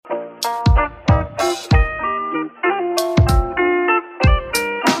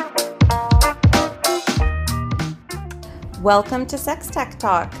Welcome to Sex Tech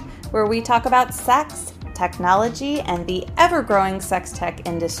Talk, where we talk about sex, technology, and the ever-growing sex tech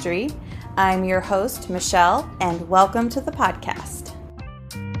industry. I'm your host, Michelle, and welcome to the podcast.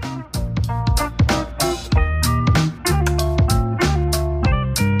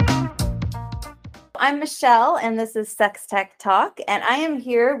 I'm Michelle, and this is Sex Tech Talk, and I am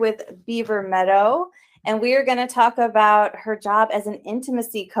here with Beaver Meadow, and we are going to talk about her job as an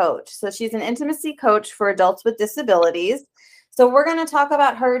intimacy coach. So she's an intimacy coach for adults with disabilities. So we're going to talk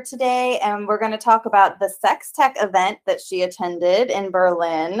about her today, and we're going to talk about the Sex Tech event that she attended in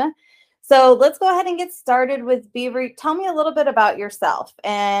Berlin. So let's go ahead and get started with Beaver. Tell me a little bit about yourself,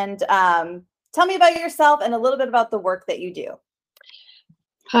 and a little bit about the work that you do.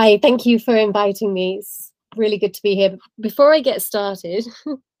 Hi, thank you for inviting me. It's really good to be here. Before I get started,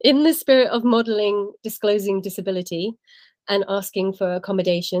 in the spirit of modeling disclosing disability and asking for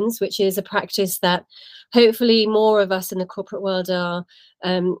accommodations, which is a practice that hopefully more of us in the corporate world are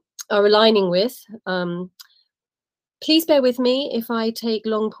aligning with, please bear with me if I take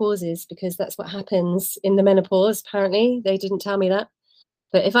long pauses, because that's what happens in the menopause. Apparently, they didn't tell me that.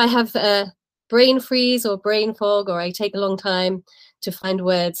 But if I have a brain freeze or brain fog, or I take a long time to find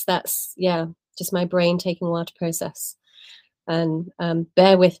words, that's, just my brain taking a while to process. And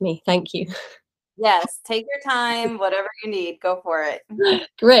bear with me. Thank you. Yes, take your time, whatever you need, go for it.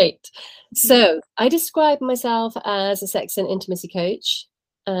 Great. So I describe myself as a sex and intimacy coach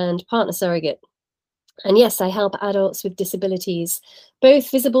and partner surrogate. And yes, I help adults with disabilities, both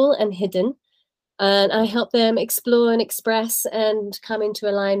visible and hidden. And I help them explore and express and come into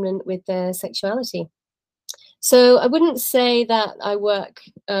alignment with their sexuality. So I wouldn't say that I work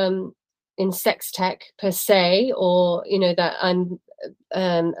in sex tech per se, or, that I'm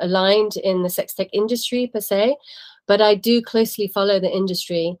aligned in the sex tech industry per se, but I do closely follow the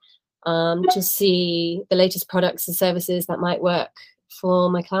industry to see the latest products and services that might work for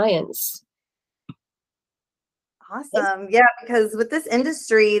my clients. Awesome. Yeah, because with this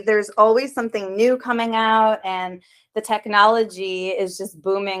industry, there's always something new coming out, and the technology is just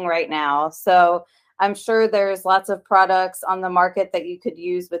booming right now. So I'm sure there's lots of products on the market that you could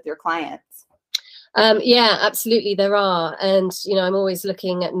use with your clients. Yeah, absolutely, there are. And, I'm always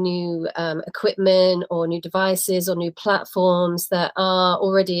looking at new equipment or new devices or new platforms that are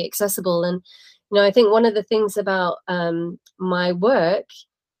already accessible. And, I think one of the things about my work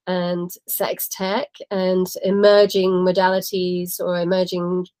and sex tech and emerging modalities or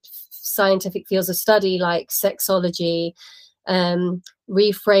emerging scientific fields of study like sexology,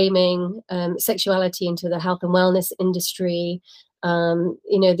 reframing sexuality into the health and wellness industry,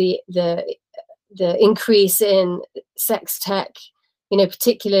 the increase in sex tech,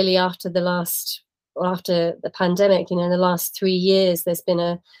 particularly after the pandemic, in the last 3 years, there's been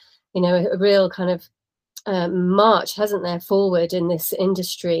a real kind of march, hasn't there, forward in this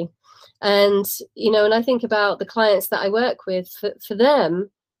industry. And, when I think about the clients that I work with, for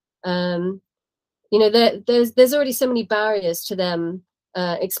them, there's already so many barriers to them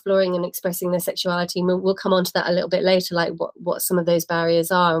exploring and expressing their sexuality. And we'll come on to that a little bit later, like what some of those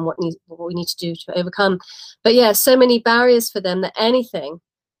barriers are and what we need to do to overcome. But yeah, so many barriers for them that anything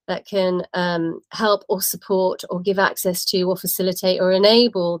that can help or support or give access to or facilitate or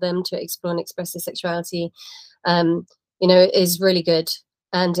enable them to explore and express their sexuality, is really good.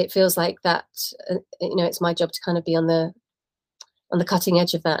 And it feels like that, it's my job to kind of be on the cutting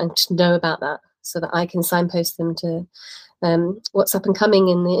edge of that and to know about that, so that I can signpost them to what's up and coming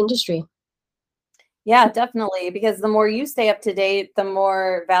in the industry. Yeah, definitely. Because the more you stay up to date, the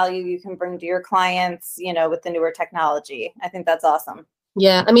more value you can bring to your clients, with the newer technology. I think that's awesome.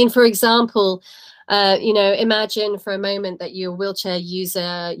 Yeah. I mean, for example, imagine for a moment that you're a wheelchair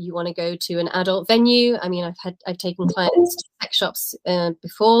user, you want to go to an adult venue. I mean, I've taken clients to sex shops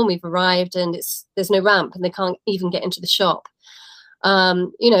before, and we've arrived and there's no ramp and they can't even get into the shop.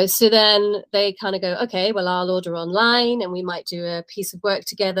 So then they kind of go, okay, well, I'll order online, and we might do a piece of work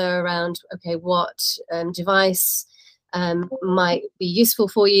together around, okay, what device might be useful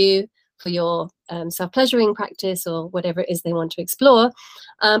for you for your self-pleasuring practice or whatever it is they want to explore.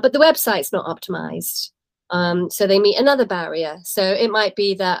 But the website's not optimized. So they meet another barrier. So it might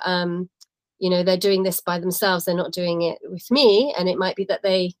be that, they're doing this by themselves. They're not doing it with me. And it might be that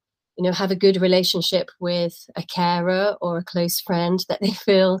they have a good relationship with a carer or a close friend that they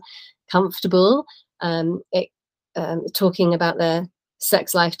feel comfortable talking about their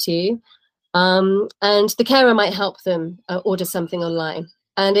sex life to. And the carer might help them order something online,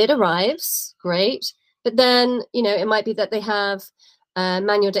 and it arrives, great. But then, it might be that they have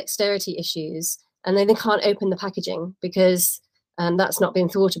manual dexterity issues, and then they can't open the packaging because that's not been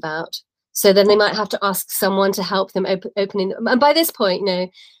thought about. So then they might have to ask someone to help them opening them. And by this point, you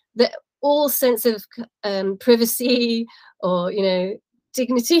know, all sense of privacy or, you know,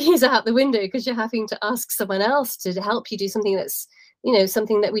 dignity is out the window, because you're having to ask someone else to help you do something that's, you know,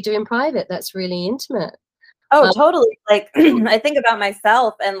 something that we do in private that's really intimate. Oh, totally. Like, I think about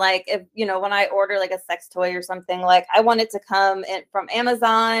myself, and like, if, you know, when I order like a sex toy or something, like I want it to come in from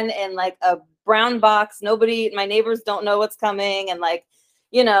Amazon in like a brown box. Nobody, my neighbors don't know what's coming. And like,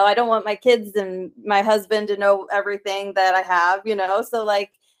 you know, I don't want my kids and my husband to know everything that I have, you know? So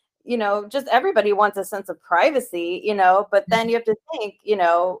like, you know, just everybody wants a sense of privacy, you know, but then you have to think, you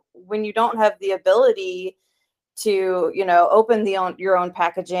know, when you don't have the ability to, you know, open your own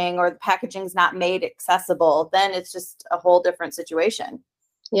packaging, or the packaging's not made accessible, then it's just a whole different situation.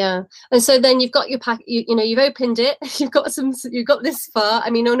 Yeah. And so then you've got your pack, you know, you've opened it, you've got this far. I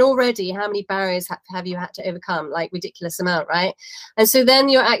mean, and already how many barriers have you had to overcome? Like ridiculous amount, right? And so then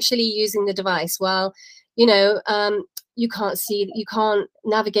you're actually using the device. Well, you know, you can't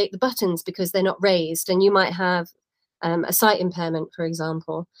navigate the buttons because they're not raised, and you might have a sight impairment, for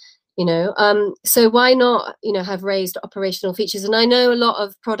example. You know, so why not, you know, have raised operational features? And I know a lot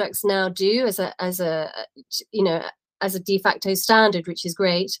of products now do as a you know, as a de facto standard, which is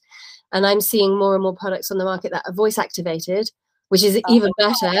great. And I'm seeing more and more products on the market that are voice activated, which is even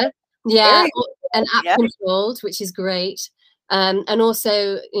better. Yeah, and app controlled, which is great. And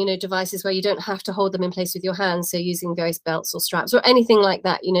also, you know, devices where you don't have to hold them in place with your hands, so using various belts or straps or anything like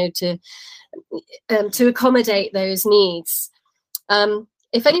that, you know, to accommodate those needs.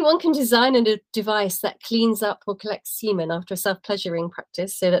 If anyone can design a device that cleans up or collects semen after a self-pleasuring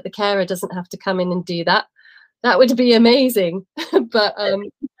practice so that the carer doesn't have to come in and do that, that would be amazing. But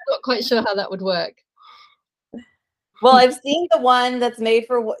not quite sure how that would work. Well, I've seen the one that's made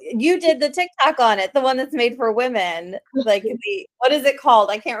for, you did the TikTok on it, the one that's made for women. Like what is it called?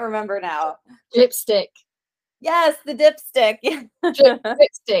 I can't remember now. Dripstick. Yes, the dipstick.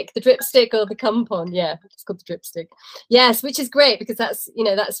 Dripstick, the dripstick or the cumpon. Yeah, it's called the dripstick. Yes, which is great because that's, you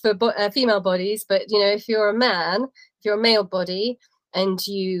know, that's for female bodies. But, you know, if you're a man, if you're a male body and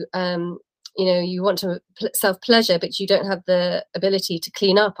you know, you want to self-pleasure, but you don't have the ability to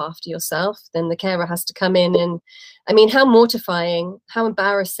clean up after yourself, then the carer has to come in. And I mean, how mortifying, how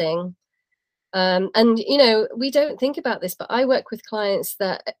embarrassing. And, you know, we don't think about this, but I work with clients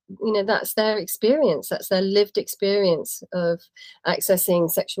that, you know, that's their experience. That's their lived experience of accessing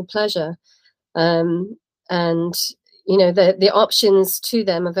sexual pleasure. And, you know, the options to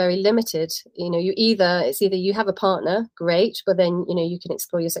them are very limited. You know, it's either you have a partner, great, but then, you know, you can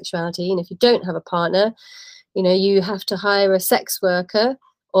explore your sexuality. And if you don't have a partner, you know, you have to hire a sex worker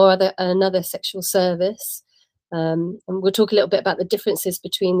or another sexual service. And we'll talk a little bit about the differences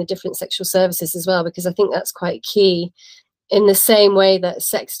between the different sexual services as well, because I think that's quite key. In the same way that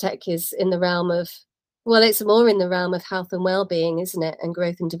sex tech is in the realm of, well, it's more in the realm of health and well-being, isn't it? And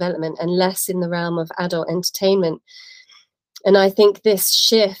growth and development, and less in the realm of adult entertainment. And I think this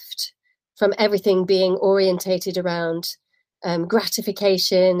shift from everything being orientated around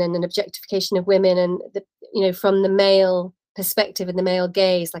gratification and an objectification of women, and you know, from the male perspective and the male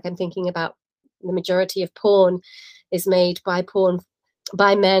gaze, like I'm thinking about the majority of porn is made by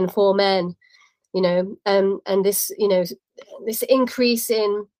men for men, you know, and this, you know, this increase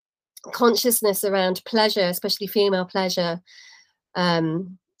in consciousness around pleasure, especially female pleasure,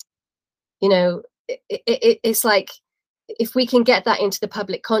 you know, it's like, if we can get that into the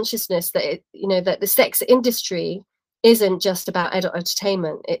public consciousness, that you know, that the sex industry isn't just about adult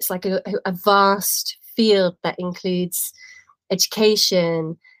entertainment. It's like a vast field that includes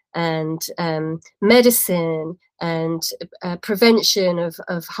education and medicine and prevention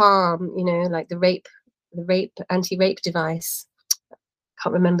of harm, you know, like the anti-rape device.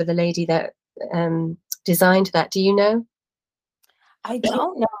 Can't remember the lady that designed that. Do you know? I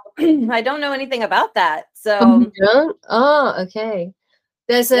don't know. I don't know anything about that. So you don't? Oh, okay.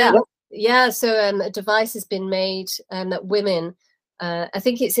 There's so a device has been made that women, I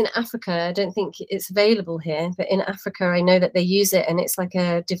think it's in Africa, I don't think it's available here, but in Africa I know that they use it, and it's like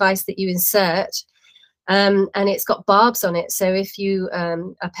a device that you insert, and it's got barbs on it. So if you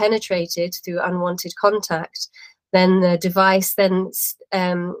are penetrated through unwanted contact, then the device then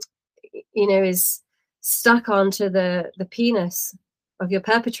you know, is stuck onto the penis of your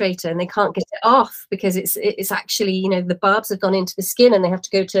perpetrator, and they can't get it off because it's actually, you know, the barbs have gone into the skin and they have to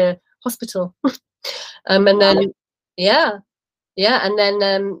go to hospital. And then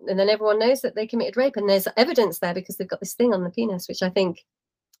and then everyone knows that they committed rape, and there's evidence there because they've got this thing on the penis, which I think,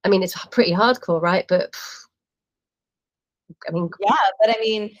 I mean, it's pretty hardcore, right? But I mean, yeah, but I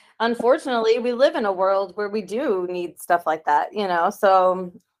mean, unfortunately, we live in a world where we do need stuff like that, you know.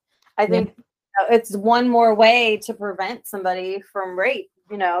 So I think it's one more way to prevent somebody from rape,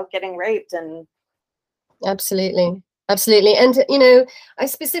 getting raped. And absolutely. Absolutely. And, you know, I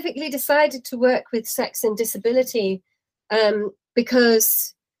specifically decided to work with sex and disability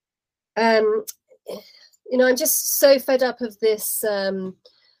because, you know, I'm just so fed up of this, you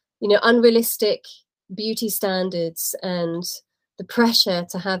know, unrealistic beauty standards and the pressure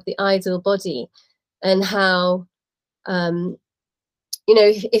to have the ideal body, and how, you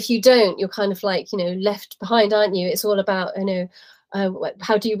know, if you don't, you're kind of like, you know, left behind, aren't you? It's all about, you know,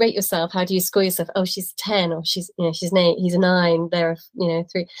 how do you rate yourself? How do you score yourself? Oh, she's 10, or she's, you know, she's an 8, he's a 9, they're, you know,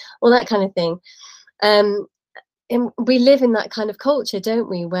 3, all that kind of thing. And we live in that kind of culture, don't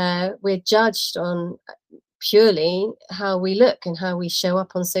we, where we're judged on purely how we look and how we show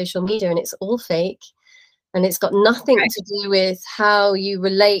up on social media, and it's all fake, and it's got nothing to do with how you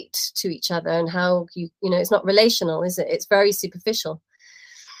relate to each other and how you know, it's not relational, is it? It's very superficial.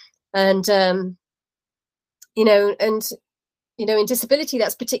 And you know, and you know, in disability,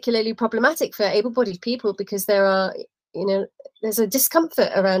 that's particularly problematic for able-bodied people, because there are, you know, there's a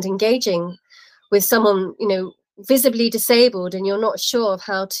discomfort around engaging with someone, you know, visibly disabled, and you're not sure of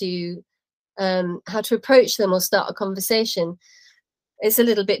how to approach them or start a conversation. It's a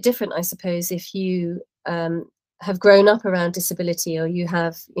little bit different, I suppose, if you have grown up around disability, or you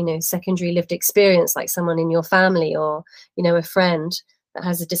have, you know, secondary lived experience, like someone in your family, or, you know, a friend that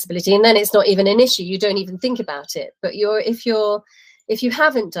has a disability, and then it's not even an issue. You don't even think about it. But if you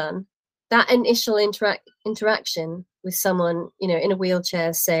haven't done that initial interaction with someone, you know, in a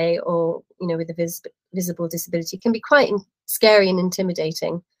wheelchair, say, or, you know, with a visible disability, can be quite scary and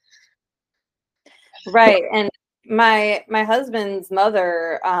intimidating. right. And my husband's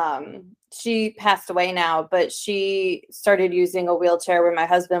mother, she passed away now, but she started using a wheelchair when my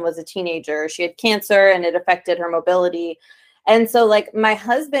husband was a teenager. She had cancer and it affected her mobility. And so, like, my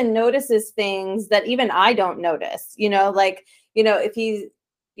husband notices things that even I don't notice, like, if he's,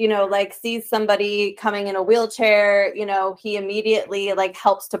 like, sees somebody coming in a wheelchair, he immediately, like,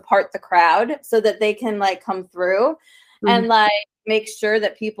 helps to part the crowd so that they can, like, come through and, like, make sure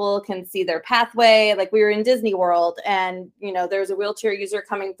that people can see their pathway. Like, we were in Disney World, and, there's a wheelchair user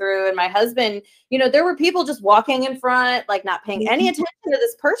coming through, and my husband, there were people just walking in front, like, not paying any attention to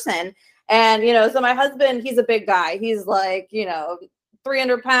this person. And, so my husband, he's a big guy. He's like,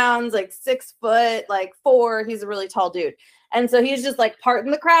 300 pounds, like 6 foot, like 4. He's a really tall dude. And so he's just like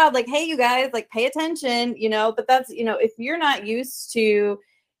parting the crowd, like, hey, you guys, like, pay attention, but that's, if you're not used to,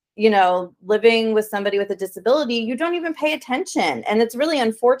 living with somebody with a disability, you don't even pay attention. And it's really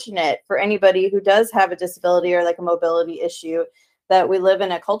unfortunate for anybody who does have a disability or like a mobility issue that we live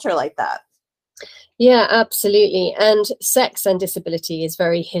in a culture like that. Yeah, absolutely. And sex and disability is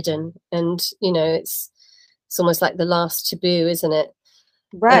very hidden, and, it's almost like the last taboo, isn't it?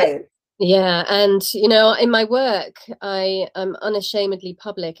 Right. Yeah. And, in my work, I am unashamedly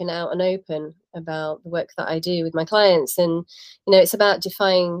public and out and open about the work that I do with my clients. And, it's about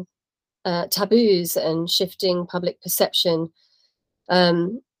defying taboos and shifting public perception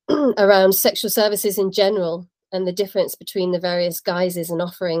around sexual services in general, and the difference between the various guises and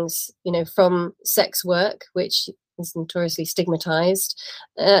offerings, from sex work, which is notoriously stigmatized,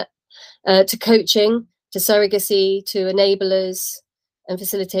 to coaching, to surrogacy, to enablers and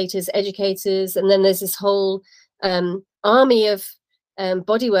facilitators, educators. And then there's this whole army of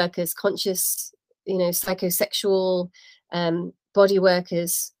body workers, conscious, psychosexual body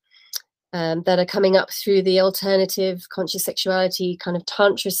workers that are coming up through the alternative conscious sexuality kind of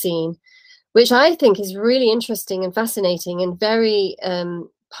tantra scene, which I think is really interesting and fascinating and very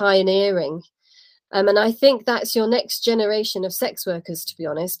pioneering. And I think that's your next generation of sex workers, to be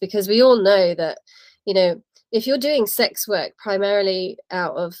honest, because we all know that, if you're doing sex work primarily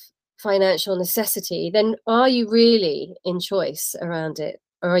out of financial necessity, then are you really in choice around it?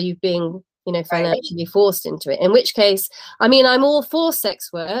 Or are you being, financially forced into it? In which case, I mean, I'm all for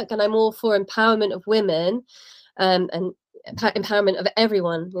sex work, and I'm all for empowerment of women and empowerment of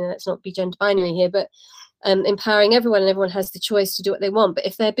everyone. Let's not be gender binary here, but empowering everyone, and everyone has the choice to do what they want. But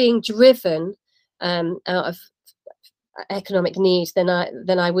if they're being driven out of economic need, then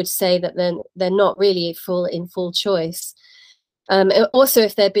I would say that then they're not really in full choice. Also,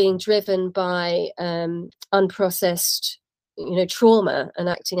 if they're being driven by unprocessed, trauma and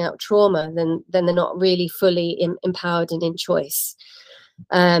acting out trauma, then they're not really fully empowered and in choice.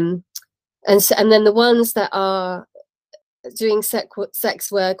 And then the ones that are doing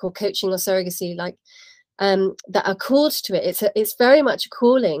sex work or coaching or surrogacy, like that are called to it, it's very much a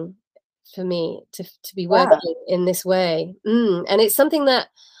calling for me to be working in this way. And it's something that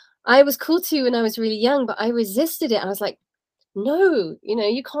I was called to when I was really young, but I resisted it. I was like, no,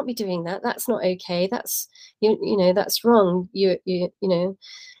 you can't be doing that. That's not okay. That's, that's wrong. Because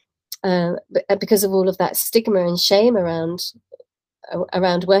of all of that stigma and shame around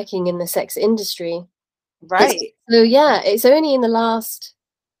working in the sex industry. Right. It's only in the last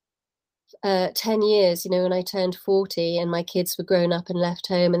 10 years, when I turned 40 and my kids were grown up and left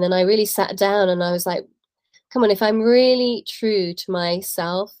home, and then I really sat down and I was like, come on, if I'm really true to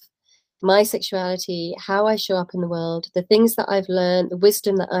myself, my sexuality, how I show up in the world, the things that I've learned, the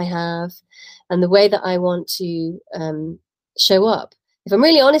wisdom that I have, and the way that I want to show up, if I'm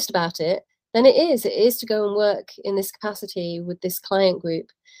really honest about it, then it is to go and work in this capacity with this client group.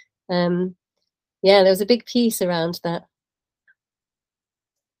 There was a big piece around that.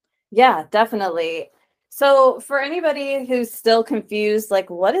 Yeah, definitely. So for anybody who's still confused, like,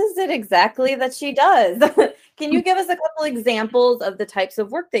 what is it exactly that she does? Can you give us a couple examples of the types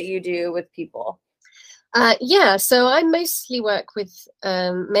of work that you do with people? So I mostly work with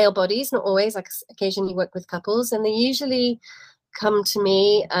male bodies, not always. I occasionally work with couples, and they usually come to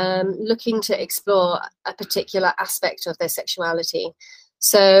me looking to explore a particular aspect of their sexuality.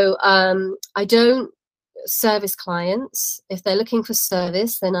 So I don't service clients. If they're looking for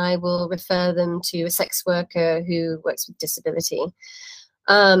service, then I will refer them to a sex worker who works with disability.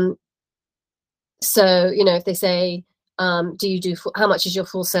 So, if they say, do you do, how much is your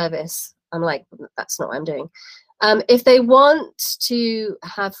full service? I'm like, that's not what I'm doing. If they want to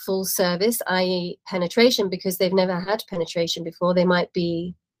have full service, i.e. penetration, because they've never had penetration before, they might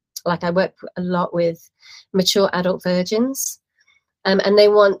be, like, I work a lot with mature adult virgins, and they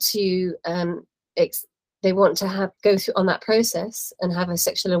want to go through on that process and have a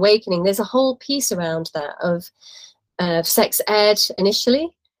sexual awakening. There's a whole piece around that of sex ed initially,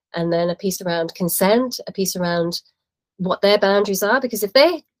 and then a piece around consent, a piece around what their boundaries are, because if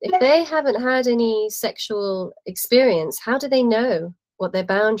they haven't had any sexual experience, how do they know what their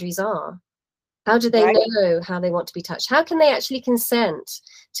boundaries are? How do they know how they want to be touched? How can they actually consent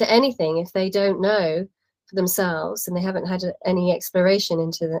to anything if they don't know for themselves and they haven't had any exploration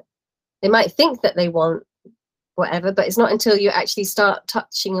into that? They might think that they want whatever, but it's not until you actually start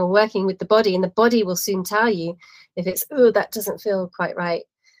touching or working with the body, and the body will soon tell you if it's, oh, that doesn't feel quite right,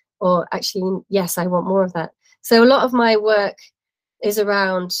 or actually, yes, I want more of that. So a lot of my work is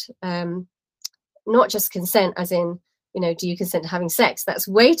around not just consent, as in, do you consent to having sex? That's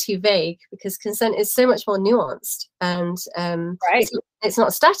way too vague, because consent is so much more nuanced, and it's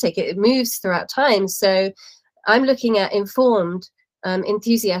not static. It moves throughout time. So I'm looking at informed,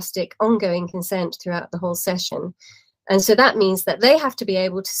 enthusiastic, ongoing consent throughout the whole session. And so that means that they have to be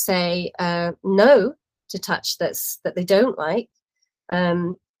able to say no to touch that they don't like,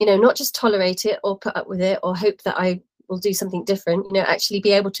 not just tolerate it or put up with it or hope that I will do something different, actually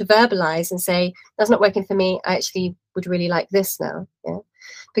be able to verbalize and say, that's not working for me. I actually would really like this now. Yeah.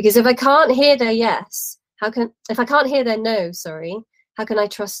 Because if I can't hear their yes, if I can't hear their no, sorry, how can I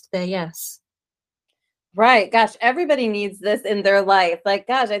trust their yes? Right. Gosh, everybody needs this in their life. Like,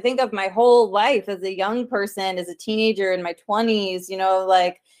 gosh, I think of my whole life as a young person, as a teenager in my 20s,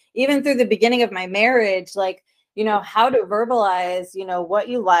 like even through the beginning of my marriage, like, how to verbalize, what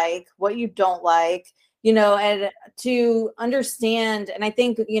you like, what you don't like, and to understand. And I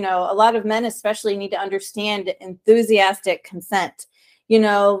think, a lot of men especially need to understand enthusiastic consent,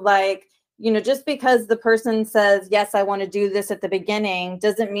 like, just because the person says, yes, I want to do this at the beginning,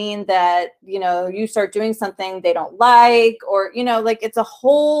 doesn't mean that, you start doing something they don't like, or, like it's a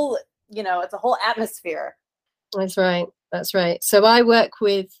whole atmosphere. That's right. That's right. So I work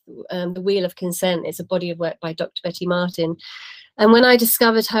with The Wheel of Consent. It's a body of work by Dr. Betty Martin. And when I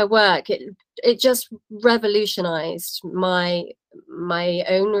discovered her work, it just revolutionized my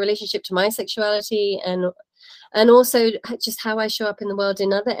own relationship to my sexuality, and also just how I show up in the world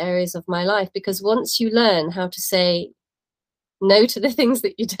in other areas of my life. Because once you learn how to say no to the things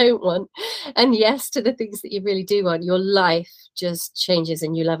that you don't want and yes to the things that you really do want, your life just changes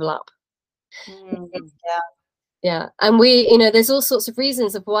and you level up. Yeah. And there's all sorts of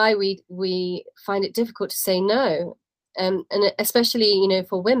reasons of why we find it difficult to say no. And especially,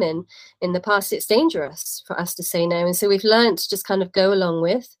 for women in the past, it's dangerous for us to say no. And so we've learned to just kind of go along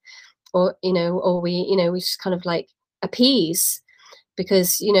with, or we just kind of like appease,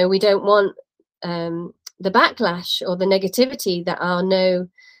 because we don't want the backlash or the negativity that our no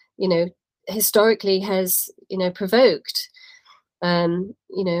historically has provoked.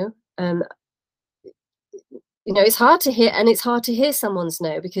 It's hard to hear, and it's hard to hear someone's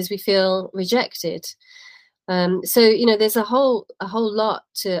no because we feel rejected. So there's a whole lot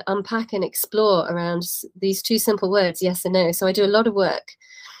to unpack and explore around these two simple words, yes and no. So I do a lot of work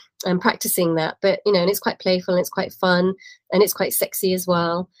practicing that. But and it's quite playful and it's quite fun and it's quite sexy as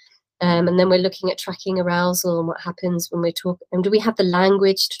well. And then we're looking at tracking arousal and what happens when we talk, and do we have the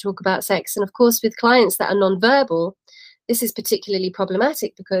language to talk about sex? And of course, with clients that are nonverbal, this is particularly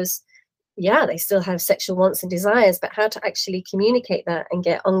problematic because, yeah, they still have sexual wants and desires, but how to actually communicate that and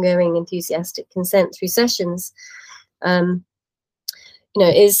get ongoing enthusiastic consent through sessions,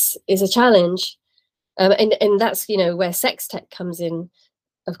 is a challenge. And that's, where sex tech comes in,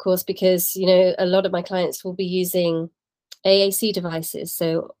 of course, because, a lot of my clients will be using AAC devices,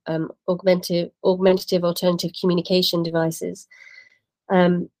 so augmentative alternative communication devices,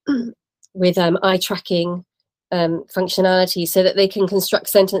 with eye tracking functionality, so that they can construct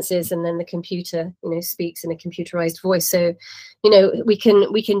sentences and then the computer, speaks in a computerized voice. So, we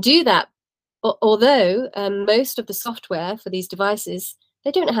can do that. Although most of the software for these devices,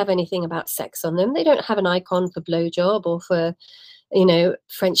 they don't have anything about sex on them. They don't have an icon for blowjob or for,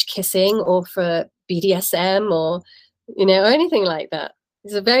 French kissing or for BDSM or or anything like that.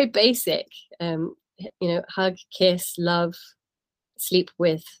 It's a very basic, hug, kiss, love, sleep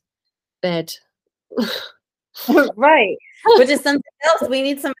with, bed. Right. Which is something else. We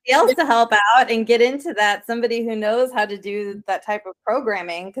need somebody else to help out and get into that. Somebody who knows how to do that type of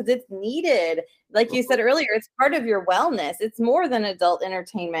programming, because it's needed. Like you said earlier, it's part of your wellness. It's more than adult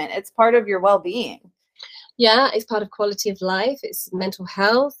entertainment. It's part of your well-being. Yeah, it's part of quality of life. It's mental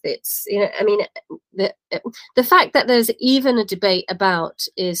health. It's, the fact that there's even a debate about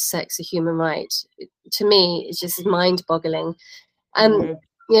is sex a human right, to me, is just mind-boggling. I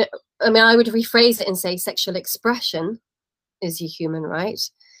would rephrase it and say sexual expression is your human right,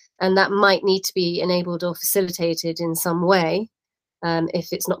 and that might need to be enabled or facilitated in some way,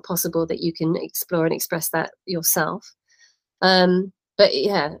 if it's not possible that you can explore and express that yourself. But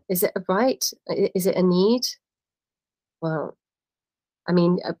yeah, is it a right? Is it a need? Well,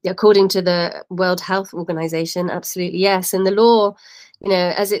 according to the World Health Organization, absolutely yes. And the law,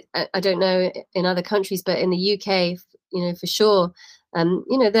 I don't know in other countries, but in the UK, for sure,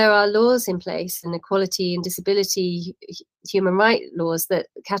 there are laws in place, and equality and disability human right laws that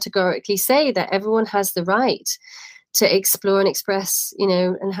categorically say that everyone has the right to explore and express,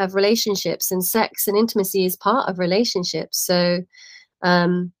 and have relationships, and sex and intimacy is part of relationships. So,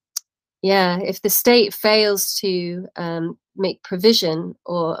 if the state fails to make provision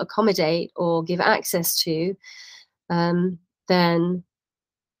or accommodate or give access to, then,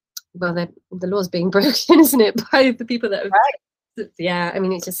 well, the law's being broken, isn't it, by the people that have, right. Yeah,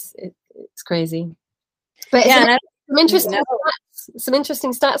 it's crazy. But yeah, some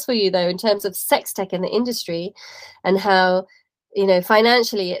interesting stats for you, though, in terms of sex tech in the industry, and how,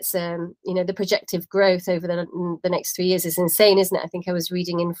 financially it's, the projected growth over the next 3 years is insane, isn't it? I think I was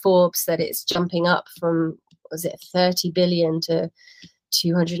reading in Forbes that it's jumping up from, was it 30 billion to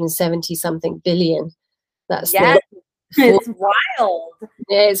 270 something billion. That's it's wild.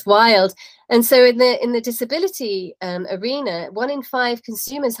 Yeah, it's wild. And so in the disability arena, 1 in 5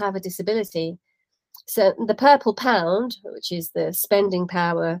 consumers have a disability. So the purple pound, which is the spending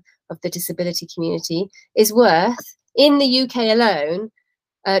power of the disability community, is worth, in the UK alone,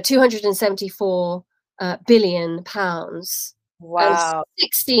 274 billion pounds. Wow. And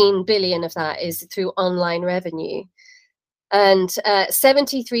 16 billion of that is through online revenue. And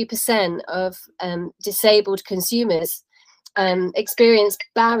 73% of disabled consumers experience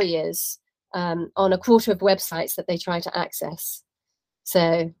barriers on a quarter of websites that they try to access.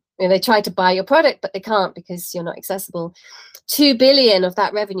 So they try to buy your product, but they can't because you're not accessible. 2 billion of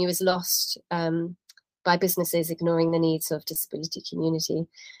that revenue is lost by businesses ignoring the needs of disability community.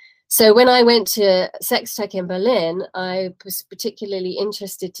 So when I went to Sex Tech in Berlin, I was particularly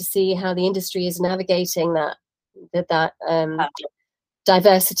interested to see how the industry is navigating that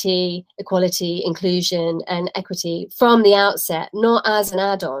diversity, equality, inclusion, and equity from the outset, not as an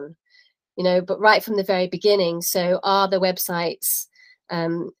add-on, but right from the very beginning. So are the websites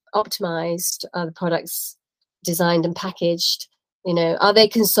optimized? Are the products designed and packaged? Are they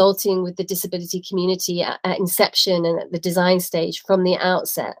consulting with the disability community at inception and at the design stage from the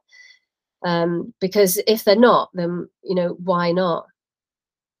outset? Because if they're not, then, why not?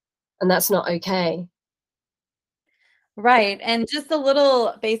 And that's not okay. Right. And just a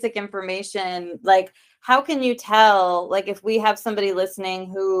little basic information, like, how can you tell, like, if we have somebody listening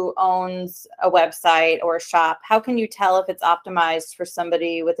who owns a website or a shop, how can you tell if it's optimized for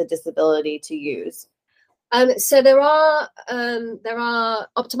somebody with a disability to use? So there are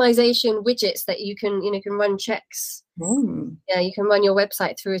optimization widgets that you can run checks. Yeah, you can run your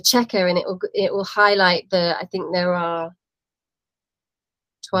website through a checker, and it will highlight I think there are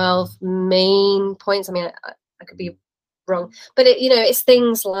 12 main points. I could be wrong. But it, you know, it's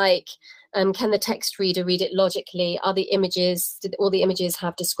things like, can the text reader read it logically? Are the images, did all the images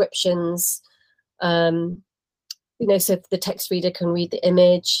have descriptions? You know, so the text reader can read the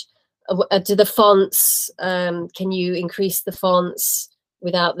image. Do the fonts, can you increase the fonts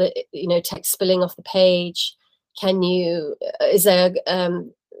without the, you know, text spilling off the page? Can you, is there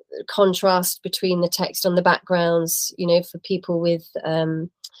contrast between the text on the backgrounds, you know, for people with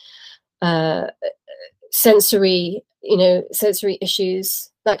sensory, you know, sensory issues,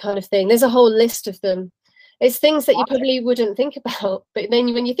 that kind of thing. There's a whole list of them. It's things that you probably wouldn't think about, but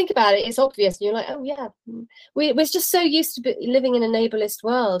then when you think about it, it's obvious. And you're like, oh yeah, we're just so used to living in an ableist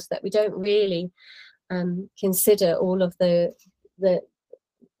world that we don't really consider all of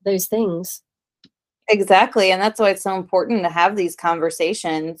those things. Exactly. And that's why it's so important to have these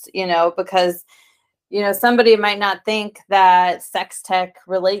conversations, you know, because, you know, somebody might not think that sex tech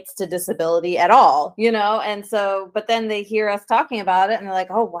relates to disability at all, you know, and so, but then they hear us talking about it and they're like,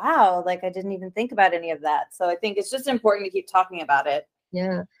 oh, wow, like I didn't even think about any of that. So I think it's just important to keep talking about it.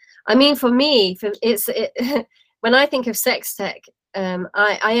 Yeah. I mean, for me, when I think of sex tech,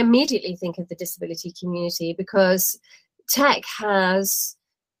 I immediately think of the disability community, because tech has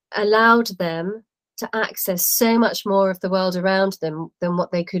allowed them to access so much more of the world around them than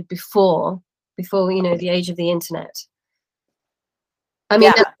what they could before, you know, the age of the internet. I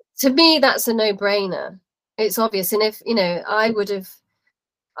mean, Yeah. to me, that's a no-brainer. It's obvious. And if, you know, I would have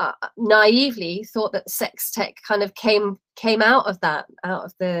naively thought that sex tech kind of came out of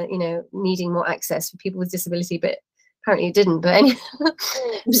the, you know, needing more access for people with disability, but apparently it didn't. But anyway,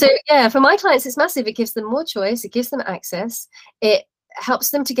 so yeah, for my clients, it's massive. It gives them more choice. It gives them access. It helps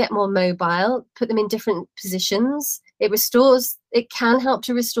them to get more mobile, put them in different positions. It can help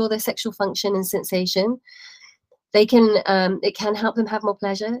to restore their sexual function and sensation. It can help them have more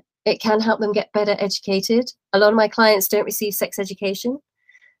pleasure. It can help them get better educated. A lot of my clients don't receive sex education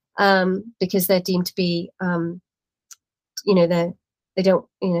because they're deemed to be, you know, they're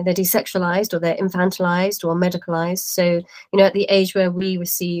desexualized, or they're infantilized or medicalized. So, you know, at the age where we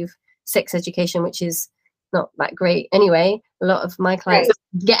receive sex education, which is not that great anyway, a lot of my clients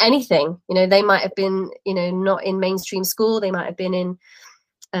don't get anything. You know, they might have been, you know, not in mainstream school. They might have been in,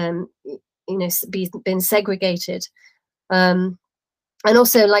 you know, been segregated. And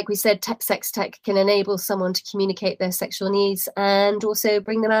also, like we said, sex tech can enable someone to communicate their sexual needs and also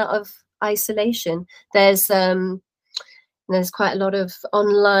bring them out of isolation. There's quite a lot of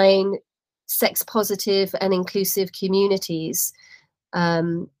online sex positive and inclusive communities.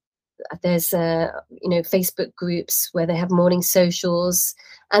 There's you know, Facebook groups where they have morning socials,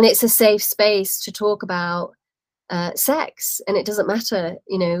 and it's a safe space to talk about sex. And it doesn't matter,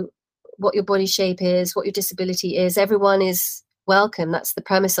 you know, what your body shape is, what your disability is. Everyone is welcome. That's the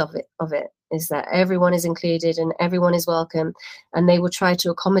premise of it, is that everyone is included and everyone is welcome, and they will try to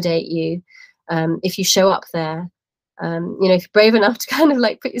accommodate you if you show up there. You know, if you're brave enough to kind of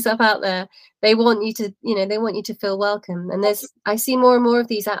like put yourself out there, they want you to, you know, they want you to feel welcome. And I see more and more of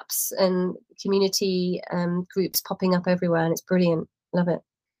these apps and community groups popping up everywhere, and it's brilliant. Love it.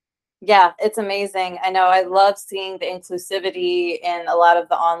 Yeah, it's amazing. I know, I love seeing the inclusivity in a lot of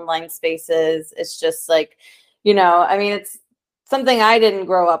the online spaces. It's just like, you know, I mean, it's something I didn't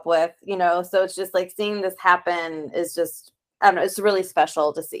grow up with, you know, so it's just like seeing this happen is just, I don't know, it's really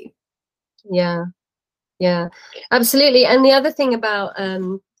special to see. Yeah. Yeah, absolutely. And the other thing about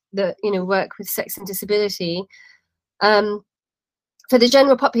the, you know, work with sex and disability, for the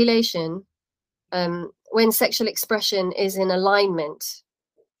general population, when sexual expression is in alignment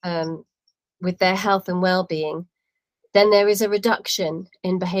with their health and well-being, then there is a reduction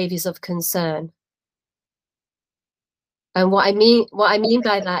in behaviors of concern. And what I mean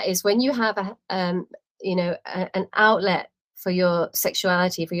by that is, when you have you know, an outlet for your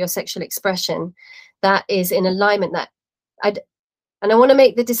sexuality, for your sexual expression, that is in alignment, and I want to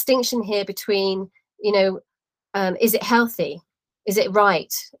make the distinction here between, you know, is it healthy? Is it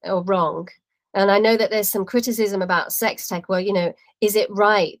right or wrong? And I know that there's some criticism about sex tech. Well, you know, is it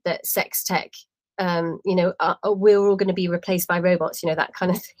right that sex tech, you know, we're all going to be replaced by robots, you know, that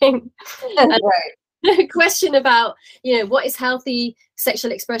kind of thing. Right. Question about, you know, what is healthy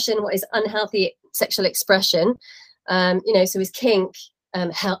sexual expression? What is unhealthy sexual expression? You know, so is kink a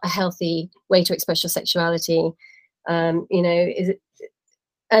healthy way to express your sexuality? You know, is it,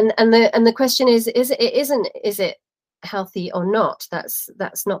 and the question is it healthy or not? That's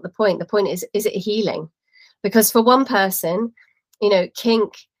not the point. The point is it healing? Because for one person, you know,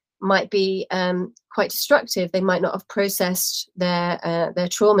 kink might be quite destructive. They might not have processed their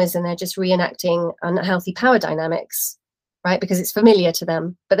traumas, and they're just reenacting unhealthy power dynamics, right? Because it's familiar to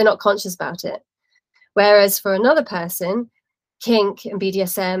them, but they're not conscious about it. Whereas for another person, kink and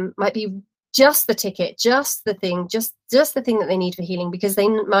BDSM might be just the ticket, just the thing, just the thing that they need for healing, because they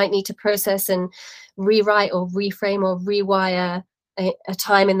might need to process and rewrite or reframe or rewire a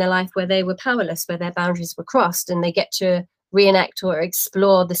time in their life where they were powerless, where their boundaries were crossed, and they get to reenact or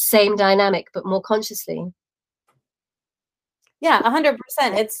explore the same dynamic but more consciously. Yeah, 100%.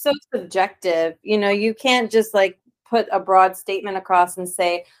 It's so subjective. You know, you can't just like put a broad statement across and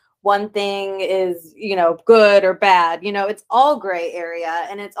say one thing is, you know, good or bad. You know, it's all gray area,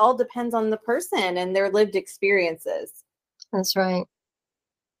 and it all depends on the person and their lived experiences. That's right.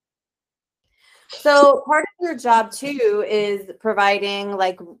 So part of your job too is providing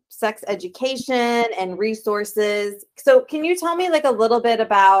like sex education and resources. So can you tell me like a little bit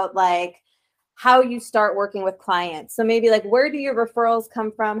about like how you start working with clients? So maybe like where do your referrals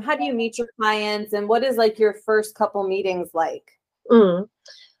come from? How do you meet your clients? And what is like your first couple meetings like? So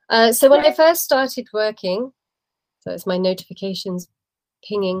when I first started working, so it's my notifications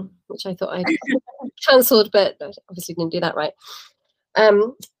pinging, which I thought I'd cancelled, but I obviously didn't do that right.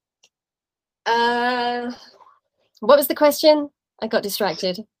 What was the question? I got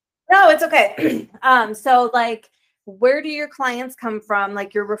distracted. No, it's okay. So like, where do your clients come from?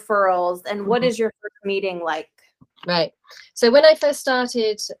 Like your referrals, and what is your first meeting like? Right. So when I first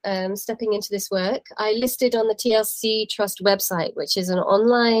started stepping into this work, I listed on the TLC Trust website, which is an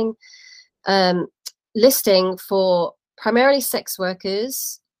online listing for primarily sex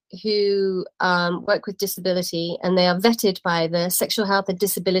workers who work with disability, and they are vetted by the Sexual Health and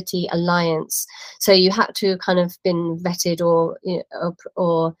Disability Alliance. So you had to kind of been vetted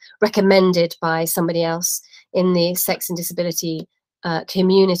or recommended by somebody else in the sex and disability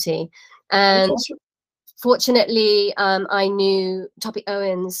community. And fortunately, I knew Toppy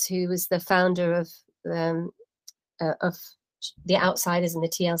Owens, who was the founder of the Outsiders and the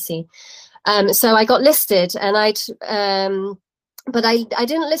TLC. So I got listed, and but I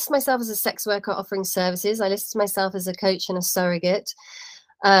didn't list myself as a sex worker offering services. I listed myself as a coach and a surrogate.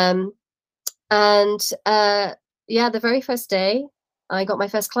 Yeah, the very first day, I got my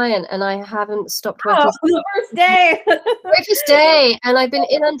first client, and I haven't stopped working. Oh, the first day. Very first day, and I've been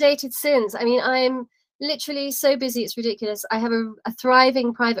inundated since. I mean, I'm literally so busy, it's ridiculous. I have a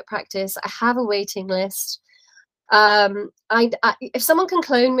thriving private practice. I have a waiting list. If someone can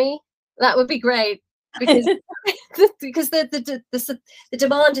clone me, that would be great, because because the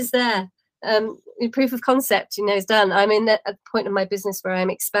demand is there. Proof of concept, is done. I'm in at a point in my business where I'm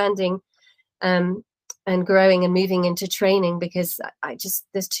expanding and growing and moving into training, because I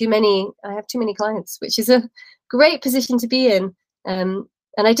have too many clients, which is a great position to be in.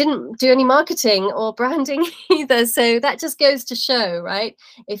 And I didn't do any marketing or branding either. So that just goes to show, right?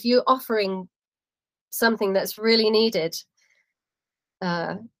 If you're offering something that's really needed,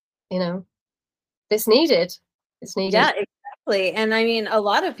 it's needed. Yeah, exactly. And I mean, a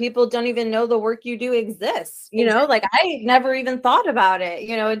lot of people don't even know the work you do exists. Like I never even thought about it,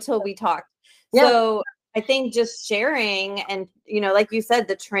 until we talked. Yeah. So I think just sharing and, like you said,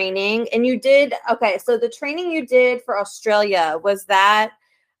 the training, and you did, okay. So the training you did for Australia, was that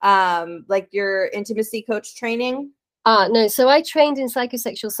like your intimacy coach training? No. So I trained in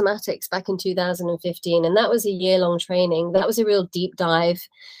psychosexual somatics back in 2015, and that was a year-long training. That was a real deep dive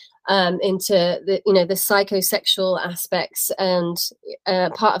into the psychosexual aspects, and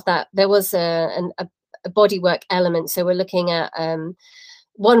part of that there was a bodywork element. So we're looking at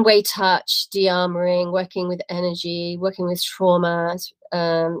one-way touch, de-armoring, working with energy, working with trauma,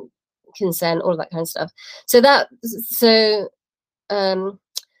 consent, all of that kind of stuff. So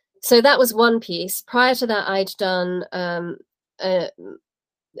that was one piece. Prior to that, I'd done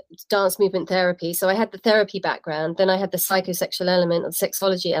dance movement therapy. So I had the therapy background, then I had the psychosexual element or the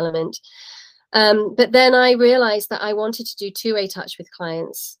sexology element. But then I realized that I wanted to do two-way touch with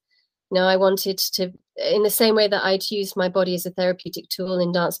clients. I wanted to, in the same way that I'd used my body as a therapeutic tool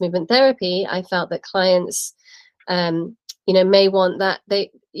in dance movement therapy, I felt that clients, may want that.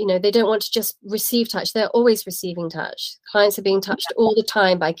 They don't want to just receive touch. They're always receiving touch. Clients are being touched all the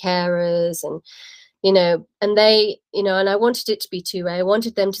time by carers, and and they, and I wanted it to be two-way. I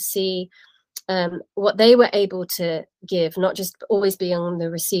wanted them to see what they were able to give, not just always be on the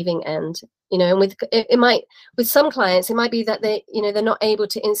receiving end. And with some clients, it might be that they, they're not able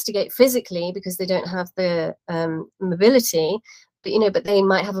to instigate physically because they don't have the mobility, but they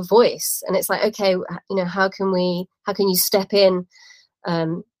might have a voice, and it's like, okay, how can you step in,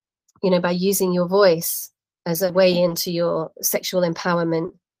 by using your voice as a way into your sexual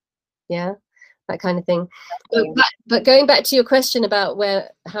empowerment, that kind of thing. But going back to your question about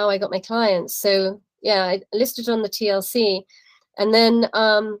how I got my clients, so yeah, I listed on the TLC, and then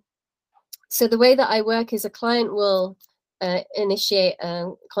So the way that I work is a client will initiate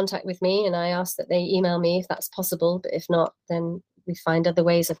contact with me, and I ask that they email me if that's possible. But if not, then we find other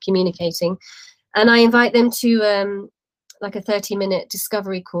ways of communicating. And I invite them to like a 30-minute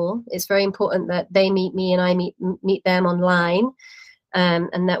discovery call. It's very important that they meet me and I meet them online,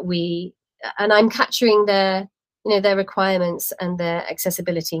 and that I'm capturing their their requirements and their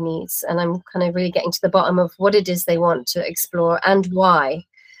accessibility needs, and I'm kind of really getting to the bottom of what it is they want to explore and why,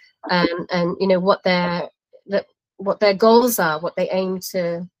 and what their goals are, what they aim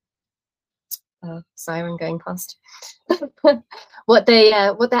to. Siren going past. What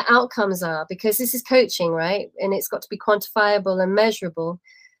their outcomes are, because this is coaching, right? And it's got to be quantifiable and measurable.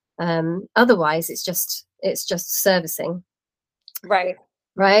 Otherwise, it's just servicing.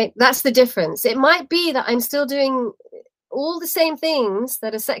 Right. That's the difference. It might be that I'm still doing all the same things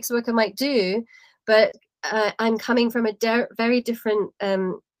that a sex worker might do, but I'm coming from a very different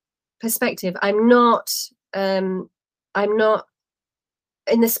perspective. I'm not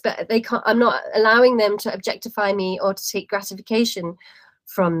in this, I'm not allowing them to objectify me or to take gratification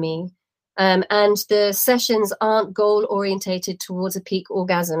from me. And the sessions aren't goal orientated towards a peak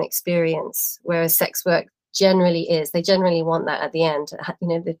orgasm experience, whereas sex work generally is. They generally want that at the end,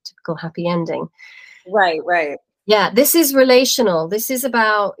 the typical happy ending. Right. Yeah, this is relational. This is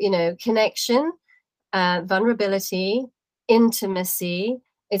about, connection, vulnerability, intimacy.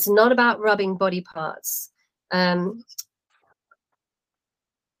 It's not about rubbing body parts.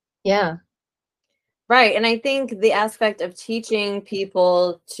 Yeah. Right. And I think the aspect of teaching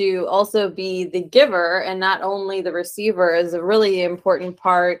people to also be the giver and not only the receiver is a really important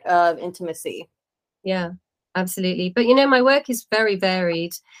part of intimacy. Yeah, absolutely. But, my work is very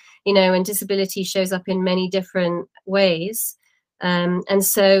varied, and disability shows up in many different ways. And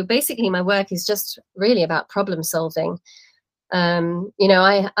so basically my work is just really about problem solving.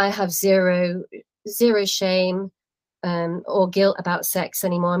 I have zero shame or guilt about sex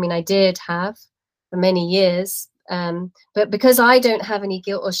anymore. I mean, I did have for many years, but because I don't have any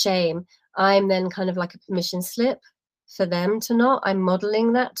guilt or shame, I'm then kind of like a permission slip for them to not. I'm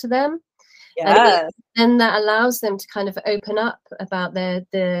modeling that to them. Yeah. And that allows them to kind of open up about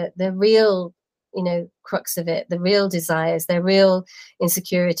the real, crux of it, the real desires, their real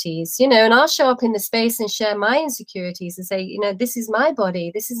insecurities, and I'll show up in the space and share my insecurities and say, this is my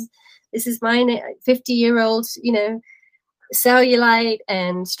body. This is my 50-year-old, cellulite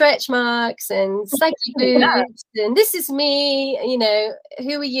and stretch marks and psyche boobs, and this is me,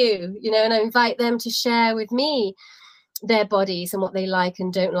 who are you, and I invite them to share with me their bodies and what they like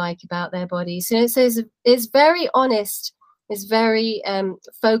and don't like about their bodies. So it's very honest, it's very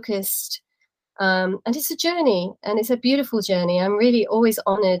focused, and it's a journey, and it's a beautiful journey. I'm really always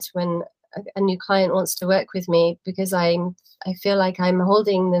honored when a new client wants to work with me, because I feel like I'm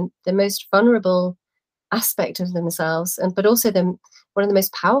holding the most vulnerable aspect of themselves, but also one of the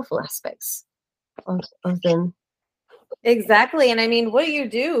most powerful aspects of them. Exactly. And I mean, what you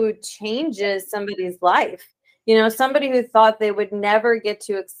do changes somebody's life. Somebody who thought they would never get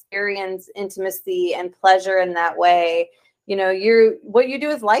to experience intimacy and pleasure in that way, what you do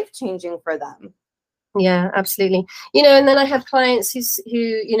is life-changing for them. Yeah, absolutely. And then I have clients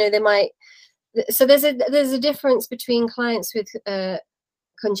who they might, so there's a difference between clients with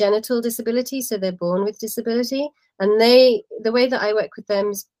congenital disability, so they're born with disability, and the way that I work with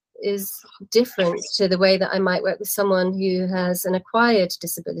them is different to the way that I might work with someone who has an acquired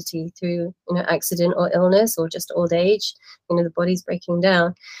disability through accident or illness or just old age. The body's breaking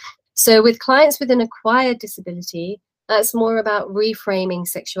down. So with clients with an acquired disability, that's more about reframing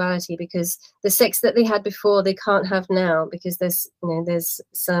sexuality, because the sex that they had before they can't have now, because there's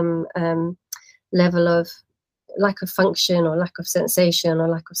some level of lack of function or lack of sensation or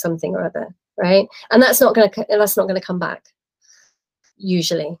lack of something or other, right? And that's not going to come back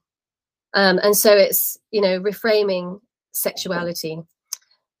usually. And so it's reframing sexuality,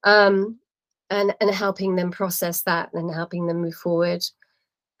 and helping them process that and helping them move forward.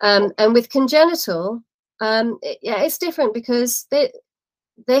 And with congenital, it's different, because they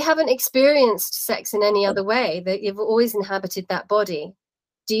haven't experienced sex in any other way. You've always inhabited that body.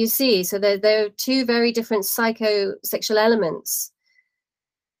 Do you see? So there are two very different psychosexual elements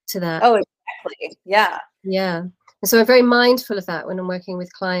to that. Oh, exactly. Yeah. Yeah. And so I'm very mindful of that when I'm working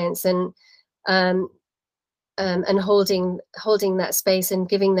with clients, and holding that space and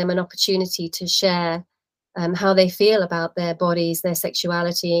giving them an opportunity to share how they feel about their bodies, their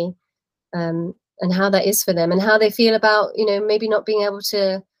sexuality, and how that is for them, and how they feel about, maybe not being able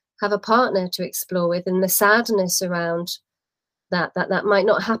to have a partner to explore with, and the sadness around that might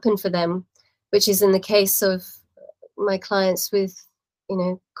not happen for them, which is in the case of my clients with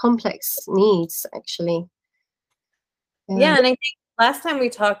complex needs, actually. Yeah, and I think last time we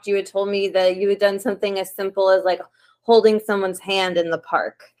talked, you had told me that you had done something as simple as like holding someone's hand in the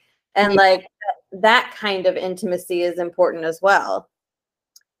park, and like that kind of intimacy is important as well.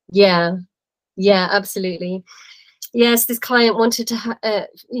 Yeah, absolutely. Yes, this client wanted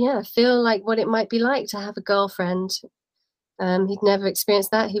to feel like what it might be like to have a girlfriend. He'd never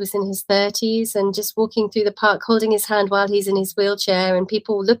experienced that. He was in his 30s and just walking through the park, holding his hand while he's in his wheelchair, and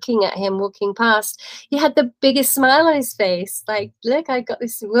people looking at him walking past. He had the biggest smile on his face. Like, look, I got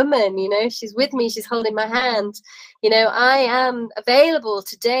this woman, she's with me, she's holding my hand. I am available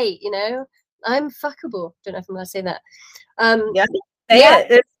to date, I'm fuckable. Don't know if I'm going to say that. Yeah, say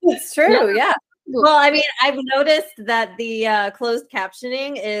it. It's true. Yeah. Well, I mean, I've noticed that the closed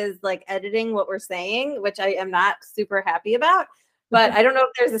captioning is like editing what we're saying, which I am not super happy about. But I don't know if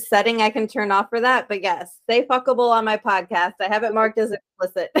there's a setting I can turn off for that. But yes, say fuckable on my podcast. I have it marked as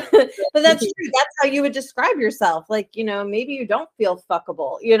explicit. But that's true. That's how you would describe yourself. Like, maybe you don't feel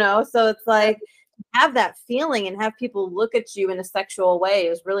fuckable, So it's like have that feeling and have people look at you in a sexual way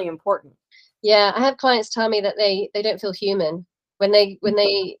is really important. Yeah, I have clients tell me that they don't feel human. When they're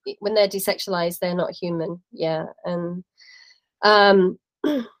desexualized, they're not human. Yeah, and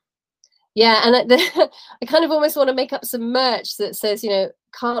yeah, and I kind of almost want to make up some merch that says,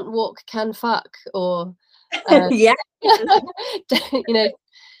 can't walk, can fuck, or yeah,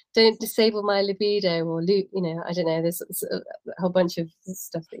 don't disable my libido, or I don't know. There's a whole bunch of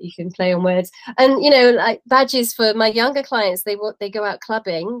stuff that you can play on words, and like badges for my younger clients. They go out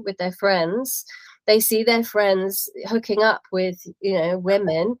clubbing with their friends. They see their friends hooking up with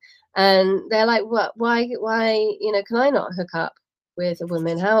women, and they're like, what? Why? Can I not hook up with a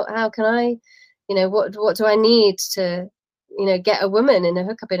woman? How can I? What do I need to get a woman in a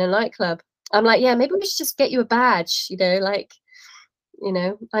hookup in a nightclub? I'm like, yeah, maybe we should just get you a badge. Like,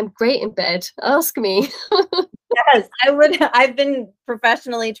 I'm great in bed. Ask me. Yes, I would. I've been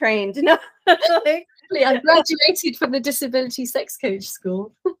professionally trained. Like, I graduated from the Disability Sex Coach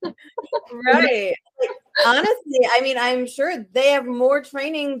School. Right. Honestly, I mean, I'm sure they have more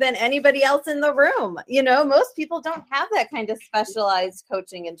training than anybody else in the room. Most people don't have that kind of specialized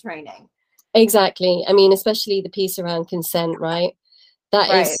coaching and training. Exactly. I mean, especially the piece around consent, right? That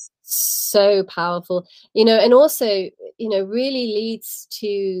is so powerful, and also, really leads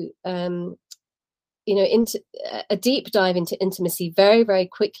to, into a deep dive into intimacy very, very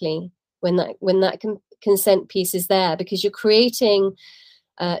quickly when that consent piece is there, because you're creating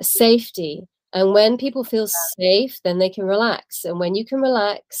safety. And when people feel safe, then they can relax. And when you can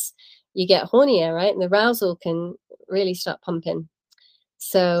relax, you get hornier, right? And the arousal can really start pumping.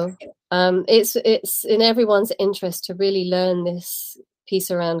 So it's in everyone's interest to really learn this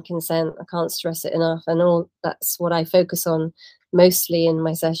piece around consent. I can't stress it enough. And that's what I focus on mostly in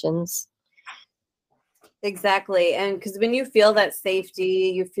my sessions. Exactly. And because when you feel that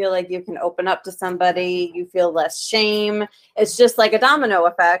safety, you feel like you can open up to somebody, you feel less shame. It's just like a domino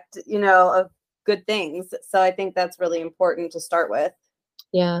effect, of good things. So I think that's really important to start with.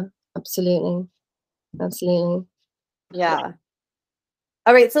 Yeah, absolutely. Absolutely. Yeah.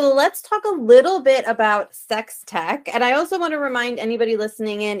 All right, so let's talk a little bit about sex tech. And I also want to remind anybody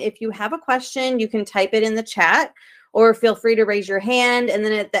listening in, if you have a question, you can type it in the chat or feel free to raise your hand. And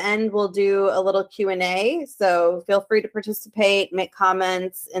then at the end, we'll do a little Q&A. So feel free to participate, make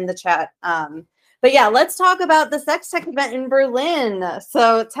comments in the chat. But yeah, let's talk about the sex tech event in Berlin.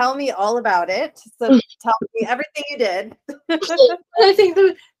 So tell me all about it. So tell me everything you did. I think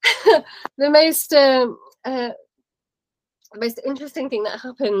the most interesting thing that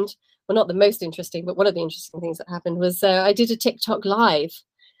happened, well, not the most interesting, but one of the interesting things that happened was I did a TikTok live.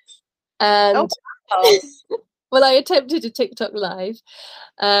 And well, I attempted a TikTok live,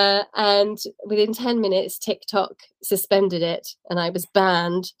 and within 10 minutes, TikTok suspended it, and I was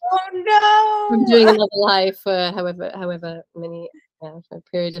banned. Oh no! From doing another live for however many for a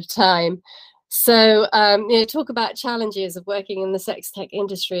period of time. So talk about challenges of working in the sex tech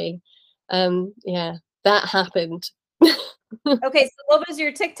industry. Yeah, that happened. Okay, so what was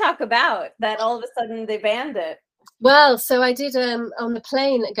your TikTok about that all of a sudden they banned it? Well, so I did on the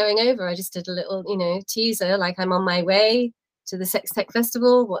plane going over, I just did a little, teaser, like I'm on my way to the Sex Tech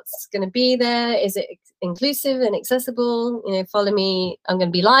Festival. What's going to be there? Is it inclusive and accessible? Follow me. I'm going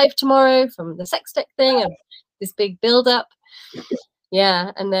to be live tomorrow from the Sex Tech thing. And this big build up.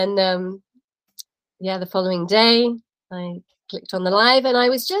 Yeah. And then, the following day, I clicked on the live and I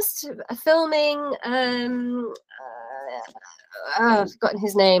was just filming, I've forgotten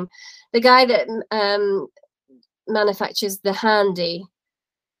his name. The guy that manufactures the handy.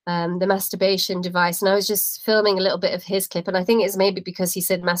 the masturbation device, and I was just filming a little bit of his clip, and I think it's maybe because he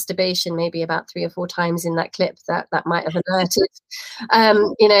said masturbation maybe about 3 or 4 times in that clip that might have alerted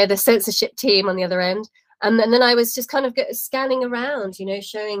the censorship team on the other end. And then I was just kind of scanning around,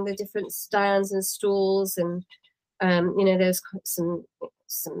 showing the different stands and stalls, and there's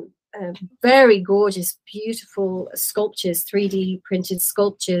some very gorgeous, beautiful sculptures, 3D printed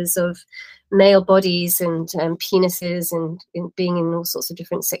sculptures of male bodies and penises, and being in all sorts of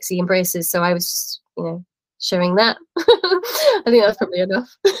different sexy embraces. So I was, showing that. I think that's probably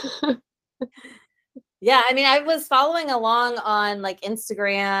enough. Yeah, I mean, I was following along on like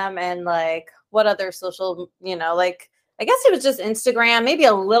Instagram and like what other social, like I guess it was just Instagram, maybe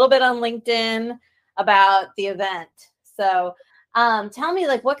a little bit on LinkedIn about the event. So tell me,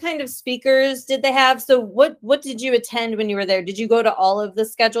 like, what kind of speakers did they have? So what did you attend when you were there? Did you go to all of the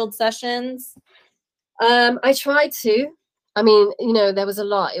scheduled sessions? I tried to. I mean, there was a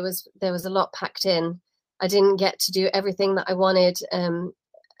lot. There was a lot packed in. I didn't get to do everything that I wanted. And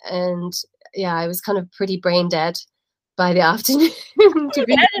yeah, I was kind of pretty brain dead by the afternoon. To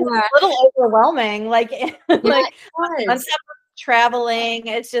be That is a little overwhelming. Like, like on top of traveling,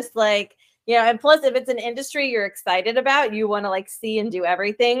 it's just like, and plus if it's an industry you're excited about, you want to like see and do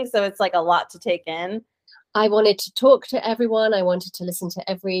everything. So it's like a lot to take in. I wanted to talk to everyone. I wanted to listen to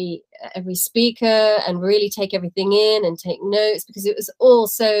every speaker and really take everything in and take notes, because it was all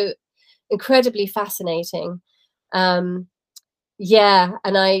so incredibly fascinating. Yeah,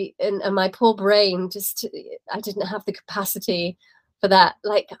 and my poor brain I didn't have the capacity for that.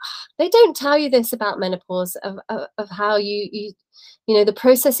 Like, they don't tell you this about menopause, of how you the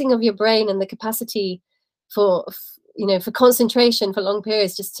processing of your brain and the capacity for concentration for long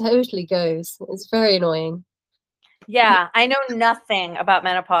periods just totally goes. It's very annoying. Yeah, I know nothing about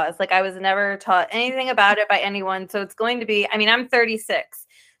menopause. Like, I was never taught anything about it by anyone. So it's going to be, I mean, I'm 36.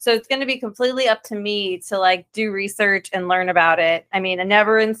 So it's going to be completely up to me to like do research and learn about it. I mean, I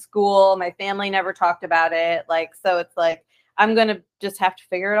never in school, my family never talked about it. Like, so it's like, I'm going to just have to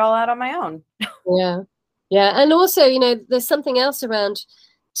figure it all out on my own. Yeah. Yeah. And also, there's something else around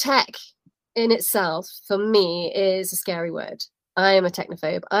tech in itself, for me, is a scary word. I am a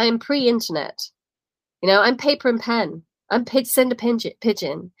technophobe. I am pre-internet. I'm paper and pen. I'm send a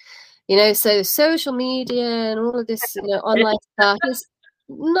pigeon. So social media and all of this, online stuff is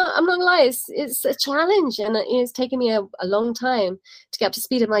not, I'm not gonna lie, it's a challenge, and it's taken me a long time to get up to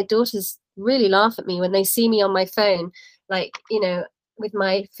speed. And my daughters really laugh at me when they see me on my phone, like, with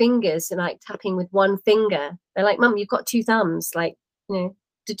my fingers and like tapping with one finger. They're like, "Mum, you've got 2 thumbs," like, like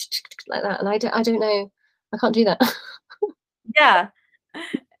that. And I don't know, I can't do that. Yeah.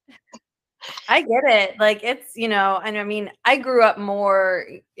 I get it. Like, it's, and I mean, I grew up more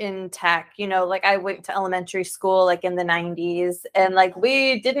in tech, like I went to elementary school like in the 90s, and like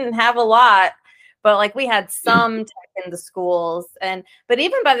we didn't have a lot, but like we had some tech in the schools. But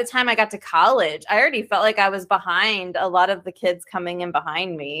even by the time I got to college, I already felt like I was behind a lot of the kids coming in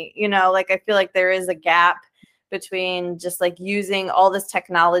behind me. Like I feel like there is a gap between just like using all this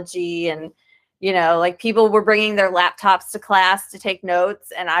technology, and like people were bringing their laptops to class to take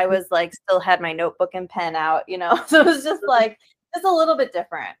notes, and I was like still had my notebook and pen out, so it was just like just a little bit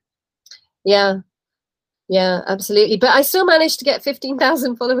different. Yeah, absolutely. But I still managed to get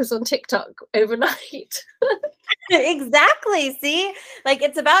 15,000 followers on TikTok overnight. Exactly. See, like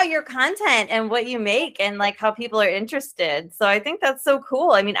it's about your content and what you make and like how people are interested. So I think that's so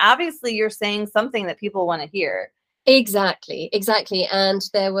cool. I mean, obviously you're saying something that people want to hear. Exactly. And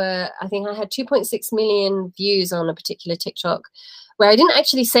I think I had 2.6 million views on a particular TikTok where I didn't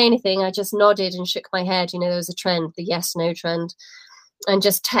actually say anything. I just nodded and shook my head. There was a trend, the yes, no trend, and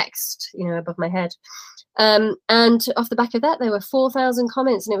just text, above my head. And off the back of that, there were 4,000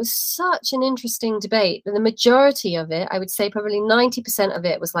 comments, and it was such an interesting debate. And the majority of it, I would say probably 90% of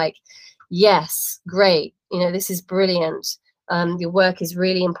it was like, yes, great. This is brilliant. Your work is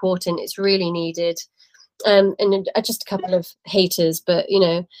really important. It's really needed. And just a couple of haters, but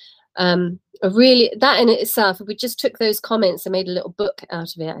really, that in itself, if we just took those comments and made a little book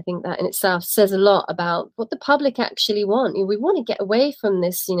out of it, I think that in itself says a lot about what the public actually want. We want to get away from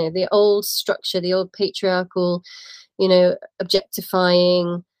this, the old structure, the old patriarchal,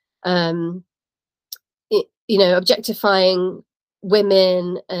 objectifying, objectifying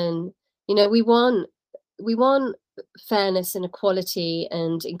women, and we want fairness and equality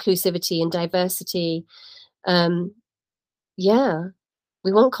and inclusivity and diversity. Yeah,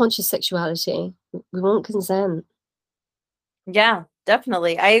 we want conscious sexuality. We want consent. Yeah,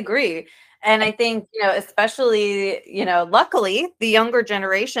 definitely. I agree. And I think, especially, luckily the younger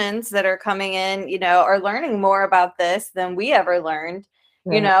generations that are coming in, are learning more about this than we ever learned.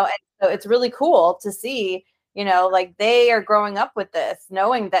 you know, and so it's really cool to see, you know, like they are growing up with this,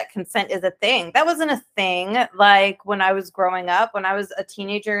 knowing that consent is a thing. That wasn't a thing like when I was growing up, when I was a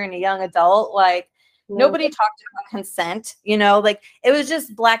teenager and a young adult, like nobody talked about consent, you know, like it was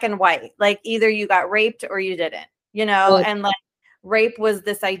just black and white. Like either you got raped or you didn't, you know, and like rape was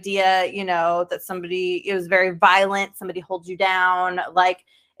this idea, you know, that somebody, it was very violent, somebody holds you down, like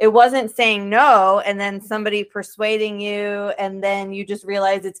it wasn't saying no and then somebody persuading you and then you just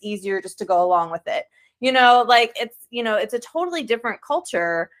realize it's easier just to go along with it. You know, like it's, you know, it's a totally different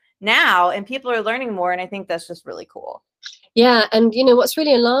culture now and people are learning more. And I think that's just really cool. Yeah. And, you know, what's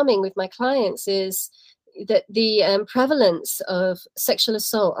really alarming with my clients is that the prevalence of sexual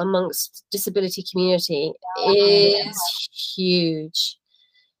assault amongst disability community is huge,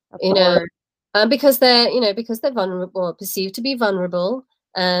 you know, because they're vulnerable, or perceived to be vulnerable.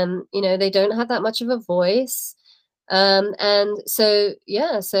 You know, they don't have that much of a voice. And so,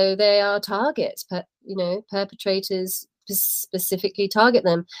 yeah, so they are targets, you know, perpetrators specifically target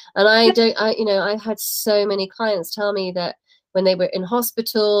them. And I've had so many clients tell me that when they were in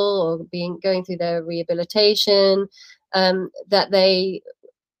hospital or going through their rehabilitation, that they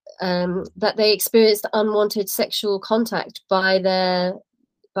experienced unwanted sexual contact by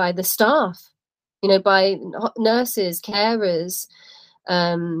the staff, you know, by nurses, carers,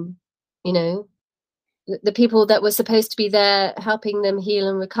 you know, the people that were supposed to be there helping them heal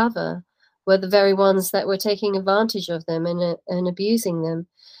and recover were the very ones that were taking advantage of them and abusing them.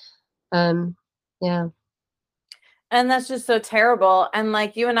 Yeah. And that's just so terrible. And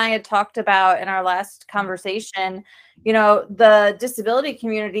like you and I had talked about in our last conversation, you know, the disability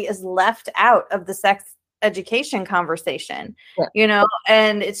community is left out of the sex education conversation, you know,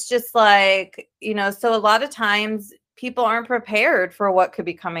 and it's just like, you know, so a lot of times people aren't prepared for what could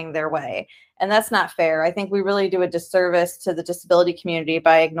be coming their way. And that's not fair. I think we really do a disservice to the disability community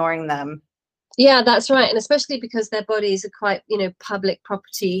by ignoring them. Yeah, that's right. And especially because their bodies are quite, you know, public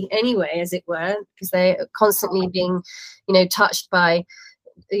property anyway, as it were, because they're constantly being, you know, touched by,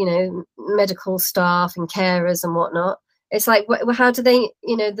 you know, medical staff and carers and whatnot. It's like, how do they,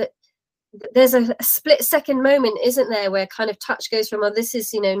 you know, that there's a split second moment, isn't there, where kind of touch goes from, oh, this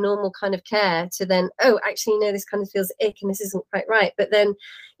is, you know, normal kind of care, to then, oh, actually, no, this kind of feels ick and this isn't quite right. But then,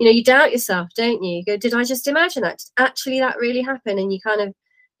 you know, you doubt yourself, don't you? You go, did I just imagine that? Did actually that really happen? And you kind of,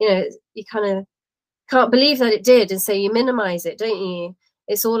 you know, you kind of can't believe that it did. And so you minimize it, don't you?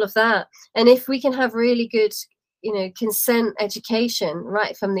 It's all of that. And if we can have really good, you know, consent education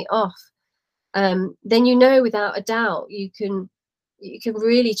right from the off, then, you know, without a doubt, you can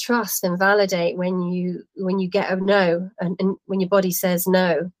really trust and validate when you get a no, and when your body says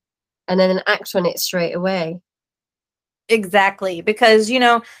no, and then act on it straight away. Exactly, because, you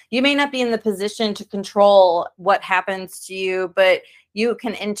know, you may not be in the position to control what happens to you, but you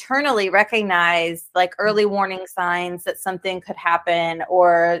can internally recognize like early warning signs that something could happen,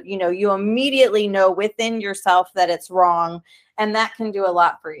 or, you know, you immediately know within yourself that it's wrong, and that can do a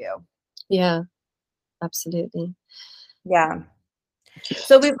lot for you. Yeah, absolutely. Yeah.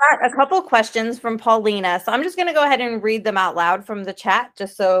 So we've got a couple questions from Paulina. So I'm just going to go ahead and read them out loud from the chat,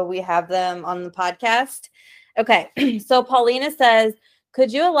 just so we have them on the podcast. Okay. So Paulina says,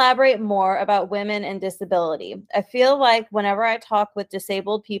 could you elaborate more about women and disability? I feel like whenever I talk with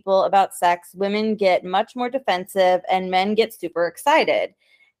disabled people about sex, women get much more defensive and men get super excited.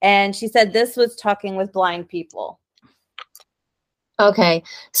 And she said this was talking with blind people. Okay,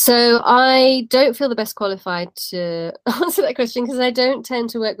 so I don't feel the best qualified to answer that question because I don't tend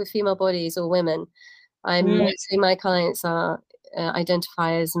to work with female bodies or women. Mostly my clients are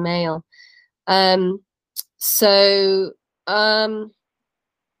identify as male. So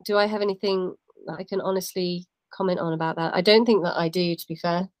do I have anything that I can honestly comment on about that? I don't think that I do, to be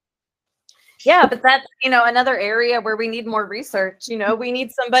fair. Yeah, but that's, you know, another area where we need more research. You know, we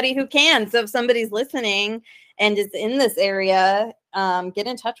need somebody who can. So if somebody's listening and is in this area, get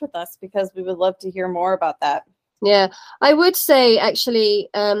in touch with us because we would love to hear more about that. Yeah, I would say actually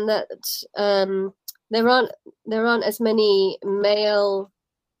that there aren't as many male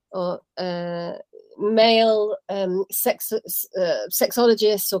or male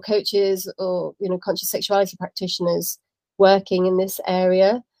sexologists or coaches or, you know, conscious sexuality practitioners working in this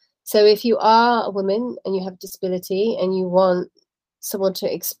area. So if you are a woman and you have a disability and you want someone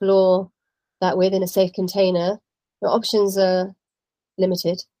to explore that within a safe container, your options are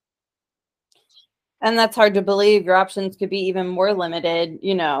limited. And that's hard to believe. Your options could be even more limited,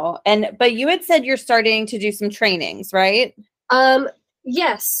 you know. But you had said you're starting to do some trainings, right?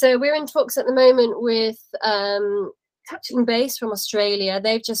 Yes. So we're in talks at the moment with Touching Base from Australia.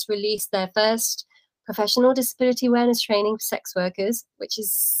 They've just released their first professional disability awareness training for sex workers, which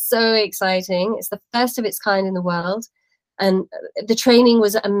is so exciting. It's the first of its kind in the world. And the training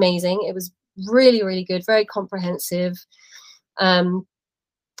was amazing. It was really, really good, very comprehensive. And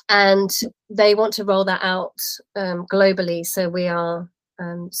they want to roll that out globally. So we are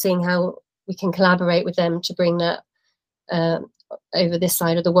seeing how we can collaborate with them to bring that over this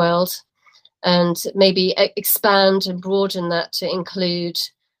side of the world, and maybe expand and broaden that to include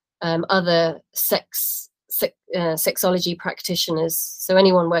other sexology practitioners. So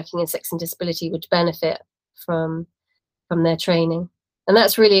anyone working in sex and disability would benefit from their training. And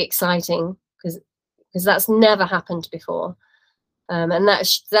that's really exciting because that's never happened before. And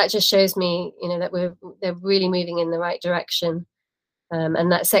that just shows me, you know, that they're really moving in the right direction.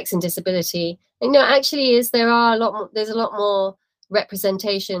 And that sex and disability, you know, actually there's a lot more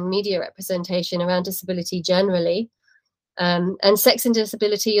representation, media representation around disability generally. And sex and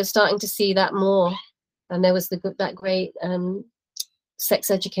disability, you're starting to see that more. And there was that great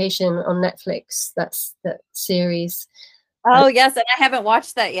sex education on Netflix. That's that series. Oh yes, and I haven't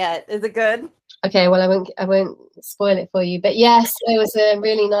watched that yet. Is it good? Okay, well, I won't spoil it for you, but yes, there was a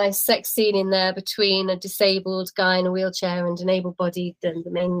really nice sex scene in there between a disabled guy in a wheelchair and an able-bodied, the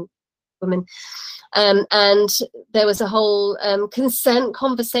main woman, and there was a whole consent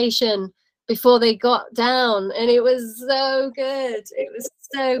conversation before they got down, and it was so good. It was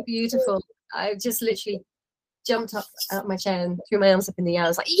so beautiful. I just literally jumped up out of my chair and threw my arms up in the air. I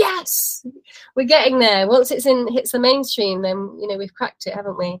was like, yes, we're getting there. Once hits the mainstream, then, you know, we've cracked it,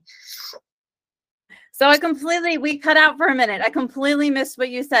 haven't we? So we cut out for a minute. I completely missed what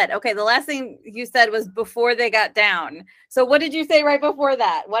you said. Okay, the last thing you said was before they got down. So what did you say right before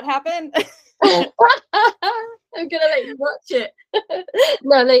that? What happened? I'm gonna let you watch it.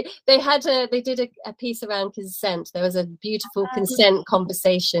 No, they did a piece around consent. There was a beautiful consent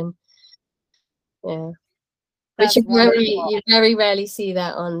conversation. Yeah. Which you very rarely see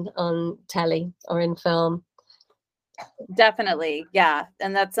that on telly or in film. Definitely, yeah,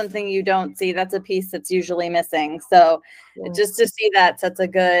 and that's something you don't see. That's a piece that's usually missing. So just to see that sets a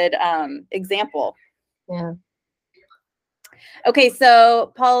good example. Yeah. Okay,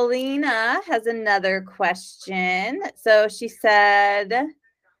 so Paulina has another question. So she said,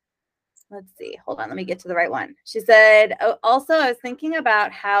 let's see, hold on, let me get to the right one. She said, oh, also, I was thinking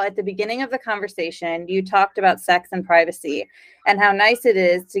about how at the beginning of the conversation, you talked about sex and privacy and how nice it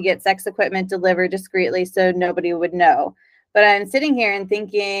is to get sex equipment delivered discreetly so nobody would know. But I'm sitting here and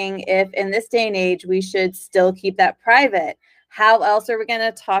thinking, if in this day and age, we should still keep that private, how else are we going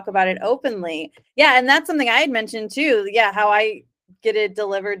to talk about it openly? Yeah, and that's something I had mentioned too. Yeah, how I get it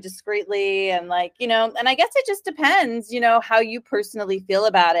delivered discreetly and, like, you know, and I guess it just depends, you know, how you personally feel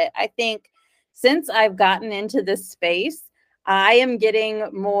about it. I think since I've gotten into this space, I am getting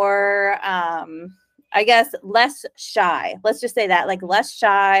more, I guess, less shy. Let's just say that, like, less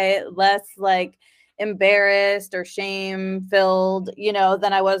shy, less like embarrassed or shame filled, you know,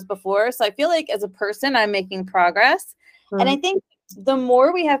 than I was before. So I feel like as a person, I'm making progress. And I think the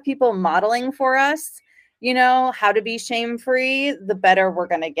more we have people modeling for us, you know, how to be shame-free, the better we're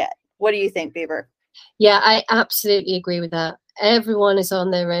going to get. What do you think, Beaver? Yeah, I absolutely agree with that. Everyone is on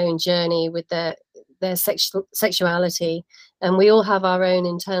their own journey with their sexuality, and we all have our own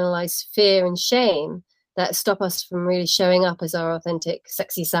internalized fear and shame that stop us from really showing up as our authentic,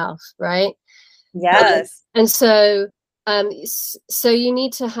 sexy self, right? Yes. And so you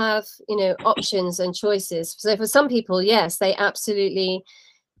need to have, you know, options and choices. So for some people, yes, they absolutely,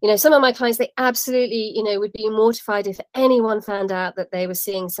 you know, some of my clients, they absolutely, you know, would be mortified if anyone found out that they were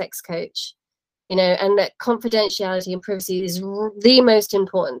seeing a sex coach, you know, and that confidentiality and privacy is the most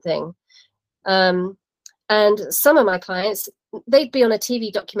important thing. And some of my clients, they'd be on a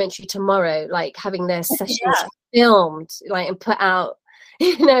TV documentary tomorrow, like having their sessions filmed, like, and put out,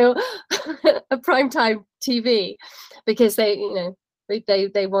 you know, a primetime TV, because they, you know,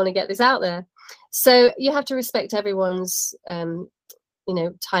 they want to get this out there. So you have to respect everyone's, you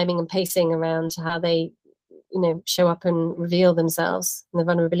know, timing and pacing around how they, you know, show up and reveal themselves, and the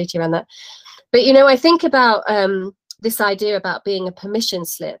vulnerability around that. But, you know, I think about this idea about being a permission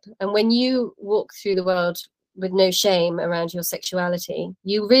slip. And when you walk through the world with no shame around your sexuality,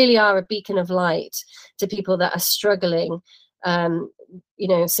 you really are a beacon of light to people that are struggling, you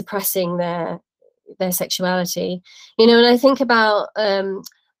know, suppressing their sexuality. You know, and I think about the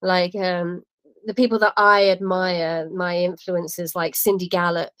people that I admire, my influences, like Cindy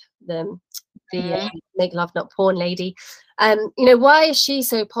Gallop, the Make Love Not Porn lady. You know, why is she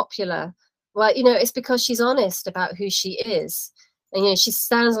so popular? Well, you know, it's because she's honest about who she is. And, you know, she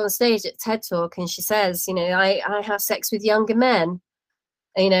stands on stage at TED Talk and she says, you know, I have sex with younger men.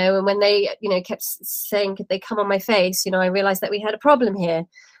 you know, and when they, you know, kept saying, could they come on my face, you know, I realized that we had a problem here.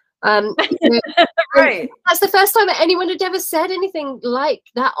 You know, Right. that's the first time that anyone had ever said anything like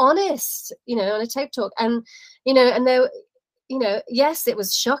that honest, you know, on a tape talk. And, you know, and there, you know, yes, it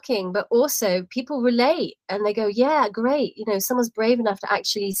was shocking, but also people relate and they go, yeah, great. You know, someone's brave enough to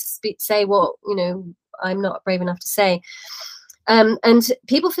actually say what, you know, I'm not brave enough to say. And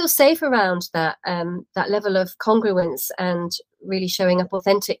people feel safe around that, that level of congruence and really showing up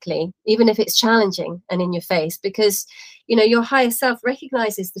authentically, even if it's challenging and in your face, because, you know, your higher self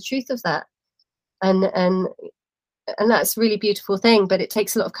recognizes the truth of that. And that's a really beautiful thing, but it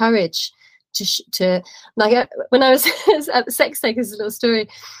takes a lot of courage to like, when I was at the sex tech, as a little story,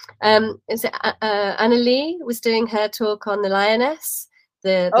 Anna Lee was doing her talk on the lioness.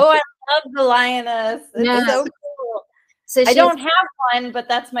 I love the lioness. It's so cool. So I don't have one, but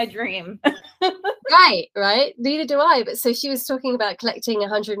that's my dream. Right. Neither do I. But so she was talking about collecting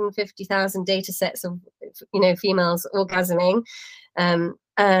 150,000 data sets of, you know, females orgasming, and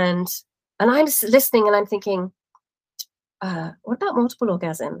I'm just listening and I'm thinking, what about multiple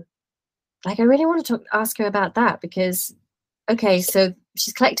orgasm? Like, I really want to ask her about that, because, okay, so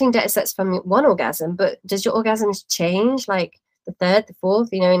she's collecting data sets from one orgasm, but does your orgasms change, like the third, the fourth,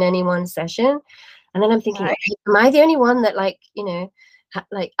 you know, in any one session? And then I'm thinking, Right. am I the only one that, like, you know,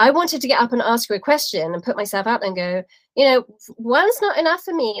 like, I wanted to get up and ask her a question and put myself out there and go, you know, one's not enough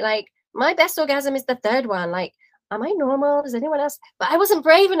for me. Like, my best orgasm is the third one. Like, am I normal? Does anyone else? But I wasn't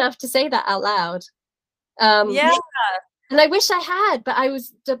brave enough to say that out loud. Yeah. And I wish I had, but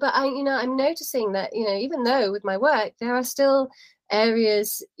you know, I'm noticing that, you know, even though with my work, there are still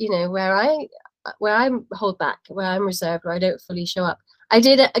areas, you know, where I'm hold back, where I'm reserved, where I don't fully show up. I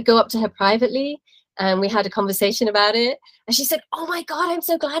did go up to her privately and we had a conversation about it. And she said, oh my God, I'm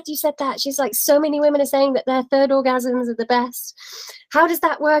so glad you said that. She's like, so many women are saying that their third orgasms are the best. How does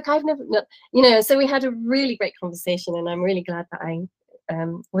that work? I've never, you know, so we had a really great conversation, and I'm really glad that I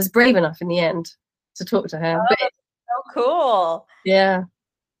was brave enough in the end to talk to her. Oh, but that's so cool. Yeah.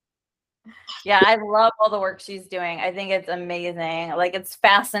 Yeah, I love all the work she's doing. I think it's amazing. Like, it's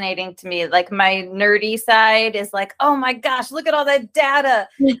fascinating to me. Like, my nerdy side is like, oh my gosh, look at all that data.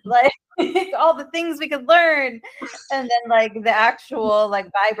 Like, all the things we could learn. And then, like, the actual, like,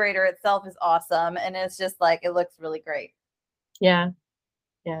 vibrator itself is awesome. And it's just like, it looks really great. Yeah,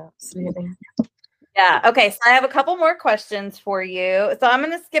 absolutely. Yeah. Okay. So I have a couple more questions for you. So I'm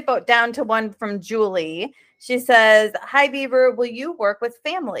going to skip down to one from Julie. She says, hi, Beaver. Will you work with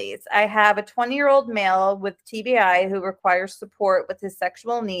families? I have a 20-year-old male with TBI who requires support with his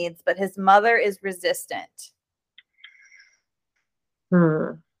sexual needs, but his mother is resistant.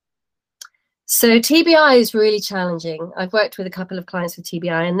 So TBI is really challenging. I've worked with a couple of clients with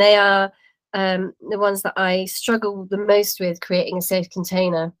TBI, and they are the ones that I struggle the most with creating a safe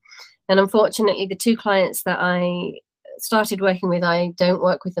container. And unfortunately, the two clients that I started working with, I don't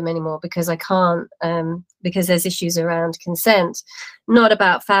work with them anymore because I can't, because there's issues around consent, not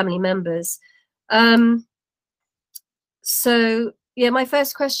about family members. So yeah, my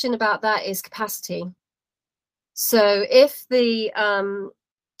first question about that is capacity. So if the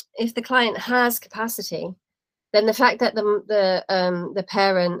client has capacity, then the fact that the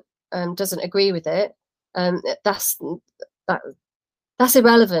parent doesn't agree with it, that's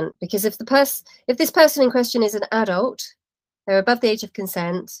irrelevant, because if this person in question is an adult, they're above the age of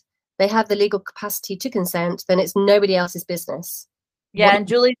consent, they have the legal capacity to consent, then it's nobody else's business. Yeah, and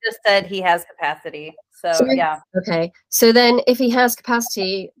Julie just said he has capacity. So yeah. Okay. So then if he has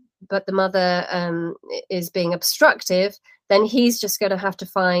capacity, but the mother is being obstructive, then he's just going to have to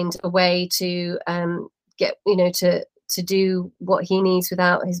find a way to get, you know, to do what he needs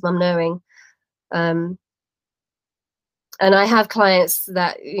without his mum knowing. And I have clients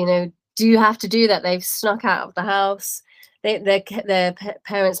that, you know, do have to do that. They've snuck out of the house. Their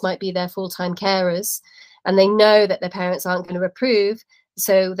parents might be their full-time carers, and they know that their parents aren't going to approve.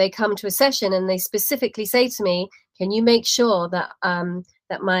 So they come to a session and they specifically say to me, can you make sure that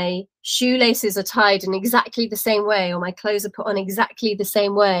that my shoelaces are tied in exactly the same way, or my clothes are put on exactly the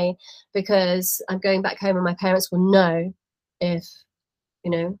same way, because I'm going back home and my parents will know if,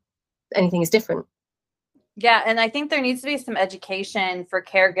 you know, anything is different. Yeah, and I think there needs to be some education for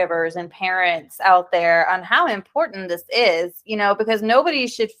caregivers and parents out there on how important this is, you know, because nobody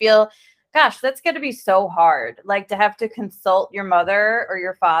should feel, gosh, that's going to be so hard, like to have to consult your mother or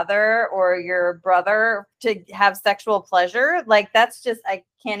your father or your brother to have sexual pleasure. Like, that's just, I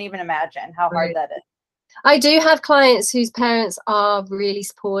can't even imagine how hard that is. I do have clients whose parents are really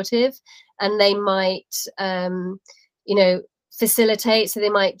supportive, and they might, you know, facilitate. So they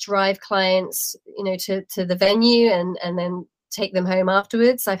might drive clients, you know, to the venue and then take them home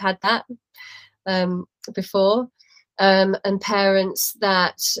afterwards. I've had that before. And parents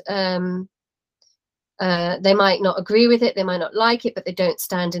that they might not agree with it, they might not like it, but they don't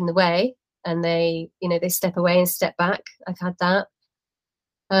stand in the way, and they step away and step back. I've had that.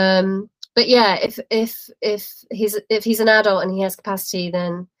 But yeah, if he's an adult and he has capacity,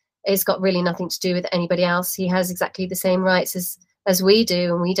 then it's got really nothing to do with anybody else. He has exactly the same rights as we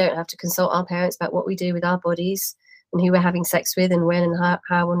do, and we don't have to consult our parents about what we do with our bodies and who we're having sex with and when and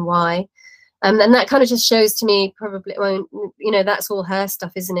how and why. And that kind of just shows to me probably, well, that's all her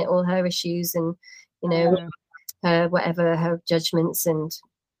stuff, isn't it? All her issues and, her whatever, her judgments and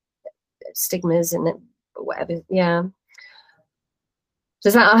stigmas and whatever. Yeah.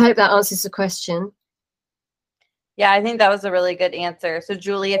 I hope that answers the question. Yeah, I think that was a really good answer. So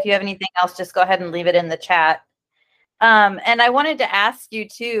Julie, if you have anything else, just go ahead and leave it in the chat. And I wanted to ask you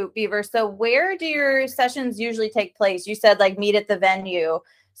too, Beaver, so where do your sessions usually take place? You said like meet at the venue.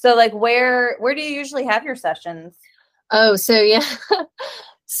 So like where do you usually have your sessions? Oh, so yeah.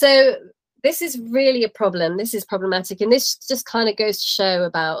 So this is really a problem. This is problematic. And this just kind of goes to show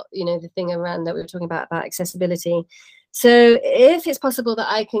about, the thing around that we were talking about accessibility. So if it's possible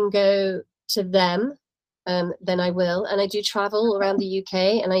that I can go to them, then I will. And I do travel around the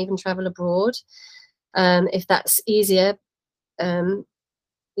UK, and I even travel abroad if that's easier.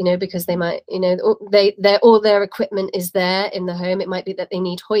 Because they might, all their equipment is there in the home. It might be that they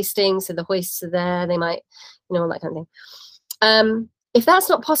need hoisting, so the hoists are there. They might, all that kind of thing. If that's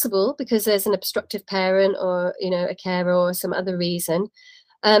not possible because there's an obstructive parent or, a carer or some other reason,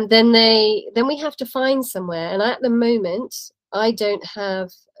 then we have to find somewhere. And at the moment, I don't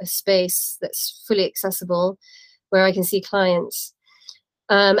have a space that's fully accessible where I can see clients.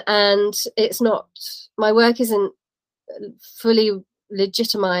 And it's not, my work isn't fully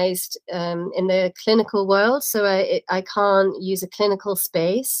legitimized in the clinical world, so I can't use a clinical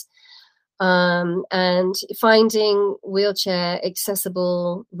space. And finding wheelchair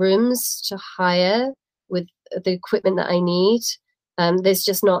accessible rooms to hire with the equipment that I need, there's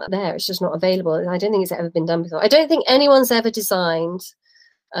just not there. It's just not available. I don't think it's ever been done before. I don't think anyone's ever designed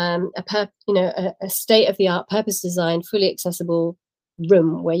a state-of-the-art, purpose-designed, fully accessible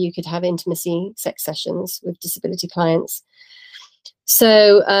room where you could have intimacy sex sessions with disability clients.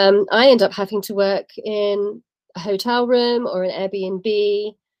 So I end up having to work in a hotel room or an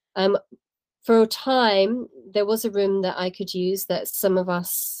Airbnb. For a time, there was a room that I could use that some of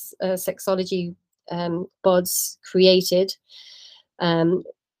us sexology bods created. And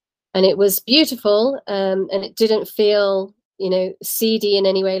it was beautiful, and it didn't feel, seedy in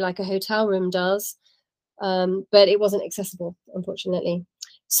any way like a hotel room does. But it wasn't accessible, unfortunately.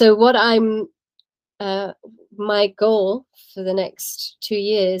 So what my goal for the next 2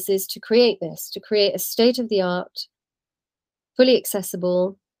 years is to create a state-of-the-art, fully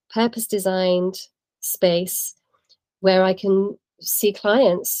accessible, purpose-designed space where I can see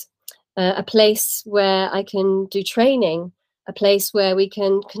clients, a place where I can do training, a place where we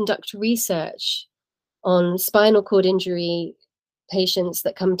can conduct research on spinal cord injury patients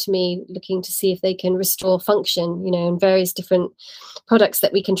that come to me looking to see if they can restore function, and various different products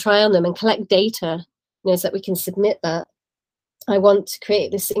that we can try on them and collect data, so that we can submit that. I want to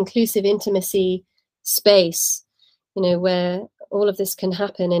create this inclusive intimacy space, where all of this can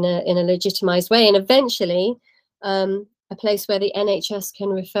happen in a legitimized way, and eventually a place where the NHS can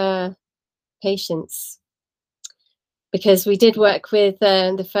refer patients. Because we did work with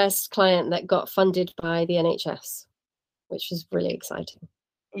the first client that got funded by the NHS, which was really exciting.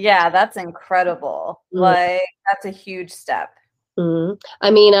 Yeah, that's incredible. Like, that's a huge step.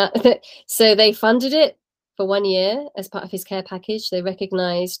 I mean, so they funded it for 1 year as part of his care package. They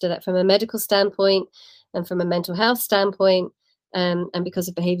recognized that from a medical standpoint and from a mental health standpoint, and because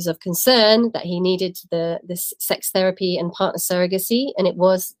of behaviors of concern, that he needed this sex therapy and partner surrogacy. And it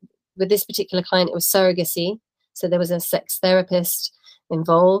was, with this particular client, it was surrogacy. So there was a sex therapist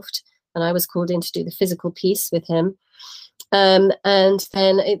involved, and I was called in to do the physical piece with him. And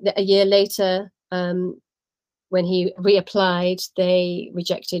then a year later, when he reapplied, they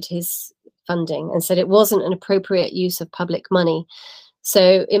rejected his funding and said it wasn't an appropriate use of public money.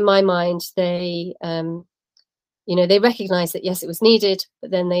 So in my mind, they recognized that, yes, it was needed,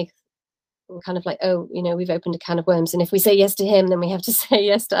 but then they were kind of like, oh, we've opened a can of worms. And if we say yes to him, then we have to say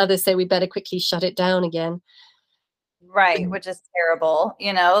yes to others. So we better quickly shut it down again. Right, which is terrible.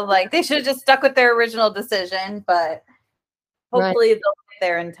 Like they should have just stuck with their original decision, but hopefully they'll get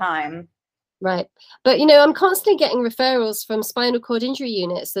there in time. Right. But, I'm constantly getting referrals from spinal cord injury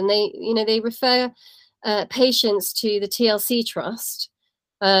units, and they refer patients to the TLC Trust.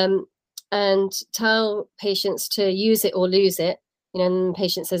 and tell patients to use it or lose it. And the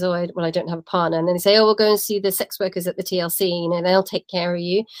patient says, oh, well, I don't have a partner. And then they say, oh, we'll go and see the sex workers at the TLC, they'll take care of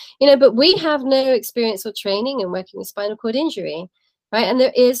you, but we have no experience or training in working with spinal cord injury, right? And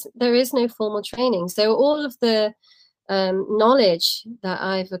there is no formal training. So all of the knowledge that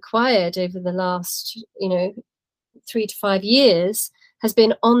I've acquired over the last, 3 to 5 years has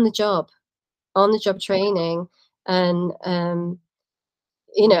been on the job training, and and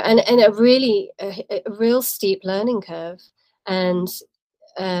a real steep learning curve. And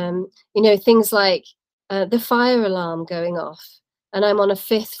things like the fire alarm going off, and I'm on a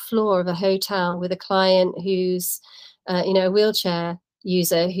 5th floor of a hotel with a client who's a wheelchair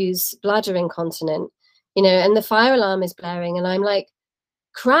user who's bladder incontinent, and the fire alarm is blaring, and I'm like,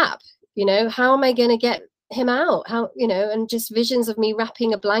 crap, how am I going to get him out? How, and just visions of me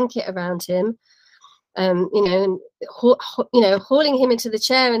wrapping a blanket around him, and hauling him into the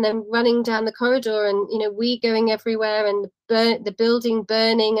chair and then running down the corridor, and we going everywhere, and the building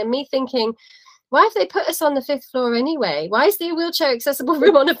burning, and me thinking, why have they put us on the 5th floor anyway? Why is there a wheelchair accessible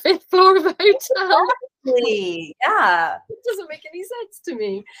room on a 5th floor of a hotel? Exactly. Yeah, it doesn't make any sense to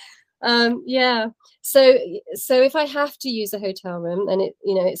me. So if I have to use a hotel room, and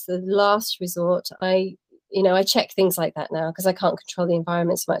it's the last resort, I check things like that now, because I can't control the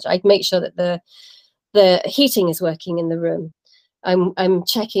environment so much. I make sure that the heating is working in the room. I'm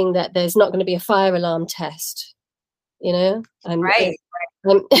checking that there's not going to be a fire alarm test.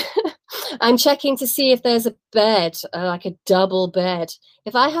 I'm checking to see if there's a bed, like a double bed.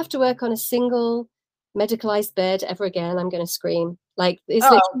 If I have to work on a single medicalized bed ever again, I'm going to scream. Like, it's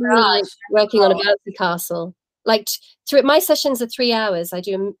literally like working on a bouncy castle. Like, my sessions are 3 hours. I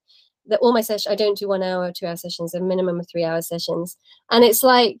do all my sessions. I don't do 1 hour or 2 hour sessions. A minimum of 3 hour sessions. And it's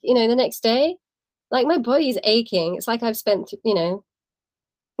like, the next day, like, my body's aching. It's like I've spent 2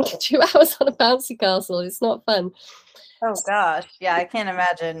 hours on a bouncy castle. It's not fun. Oh gosh, yeah, I can't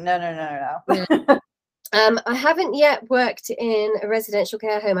imagine. No. Yeah. I haven't yet worked in a residential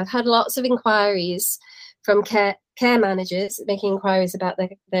care home. I've had lots of inquiries from care managers making inquiries about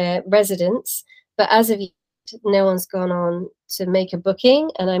their residents, but as of yet, no one's gone on to make a booking,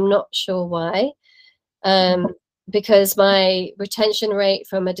 and I'm not sure why. Because my retention rate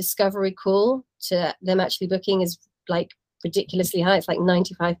from a discovery call to them actually booking is like ridiculously high. It's like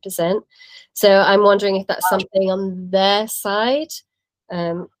 95%. So I'm wondering if that's something on their side.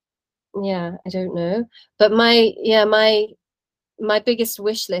 I don't know. But my biggest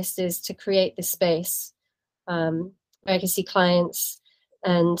wish list is to create this space where I can see clients,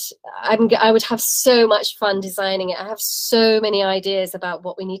 and I would have so much fun designing it. I have so many ideas about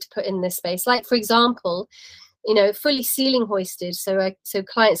what we need to put in this space. Like, for example, fully ceiling hoisted, so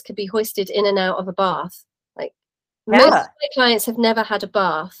clients could be hoisted in and out of a bath. Like, most of my clients have never had a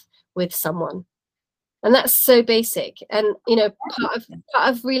bath with someone, and that's so basic. And part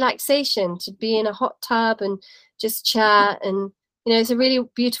of relaxation, to be in a hot tub and just chat, and it's a really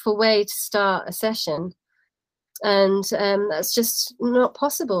beautiful way to start a session. And that's just not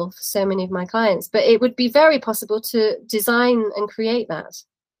possible for so many of my clients, but it would be very possible to design and create that.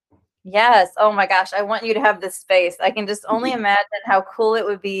 Yes. Oh my gosh, I want you to have this space. I can just only imagine how cool it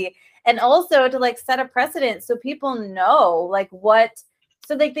would be. And also to like set a precedent so people know like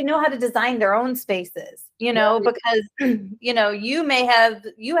so they know how to design their own spaces, because you have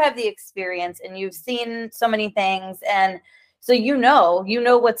the experience and you've seen so many things, and so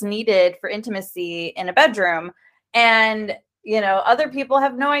what's needed for intimacy in a bedroom, and other people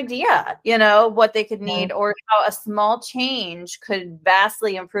have no idea, what they could need, or how a small change could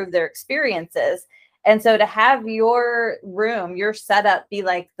vastly improve their experiences. And so to have your room, your setup be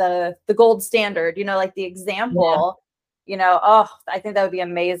like the gold standard, like the example, I think that would be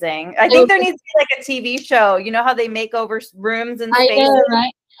amazing. I think there needs to be like a TV show, how they make over rooms and spaces. I know,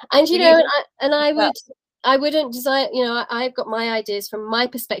 right? And I wouldn't design, I've got my ideas from my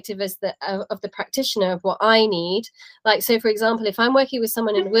perspective as of the practitioner of what I need. Like, so for example, if I'm working with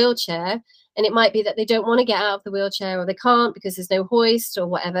someone in a wheelchair, and it might be that they don't want to get out of the wheelchair, or they can't because there's no hoist or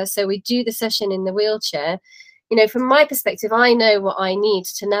whatever, so we do the session in the wheelchair. From my perspective, I know what I need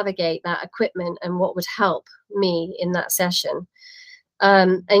to navigate that equipment and what would help me in that session.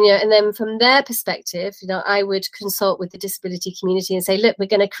 And then from their perspective, I would consult with the disability community and say, look, we're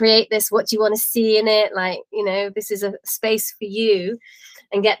going to create this. What do you want to see in it? Like, this is a space for you,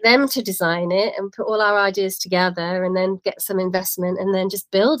 and get them to design it and put all our ideas together, and then get some investment, and then just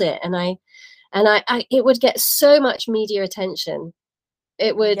build it. And it would get so much media attention.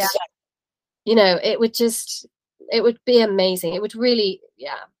 It would, it would be amazing. It would really,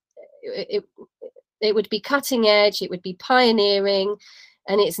 it would be cutting edge. It would be pioneering.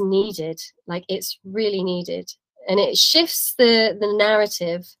 and it's needed. Like, it's really needed, and it shifts the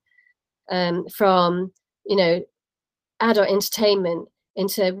narrative from, you know, adult entertainment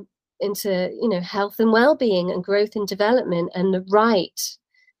into you know, health and well-being and growth and development and the right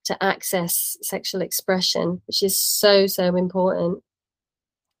to access sexual expression, which is so important.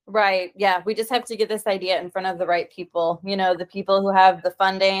 Right. Yeah. We just have to get this idea in front of the right people, you know, the people who have the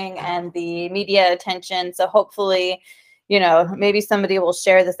funding and the media attention. So hopefully, you know, maybe somebody will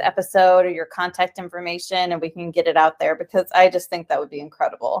share this episode or your contact information and we can get it out there, because I just think that would be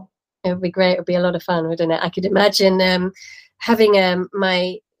incredible. It would be great. It would be a lot of fun, wouldn't it? I could imagine having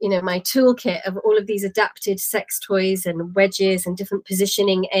my, you know, my toolkit of all of these adapted sex toys and wedges and different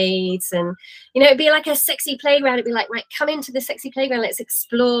positioning aids, and, you know, it'd be like a sexy playground. It'd be like, right, come into the sexy playground. Let's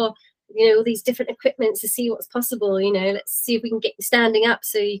explore, you know, all these different equipments to see what's possible. You know, let's see if we can get you standing up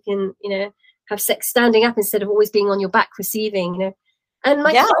so you can, you know, have sex standing up instead of always being on your back receiving, you know. And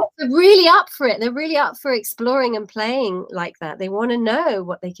my clients are really up for it. They're really up for exploring and playing like that. They want to know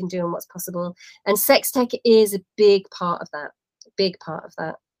what they can do and what's possible. And sex tech is a big part of that. A big part of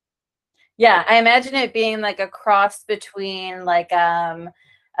that. Yeah, I imagine it being like a cross between like a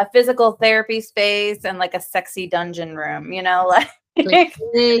physical therapy space and like a sexy dungeon room, you know, like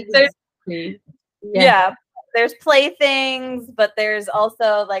exactly. Yeah, there's playthings, but there's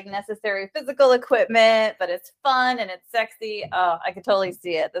also like necessary physical equipment, but it's fun and it's sexy. Oh, I could totally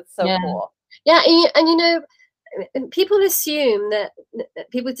see it. That's so cool. Yeah, and you know, people assume that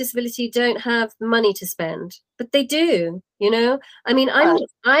people with disability don't have money to spend, but they do. You know, I mean,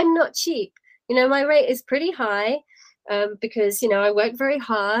 I'm not cheap. You know, my rate is pretty high because, you know, I work very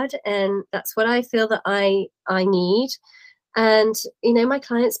hard, and that's what I feel that I need. And, you know, my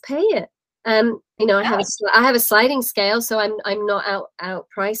clients pay it. You know, I have a sliding scale, so I'm not out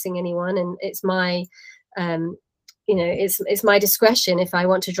pricing anyone, and it's my you know, it's my discretion if I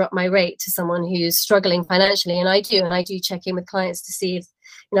want to drop my rate to someone who's struggling financially, and I do check in with clients to see if,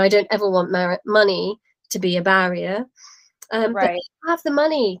 you know, I don't ever want money to be a barrier, but they have the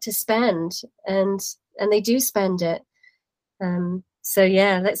money to spend, and they do spend it. So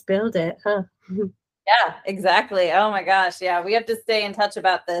yeah, let's build it, huh? Yeah, exactly. Oh my gosh. Yeah, we have to stay in touch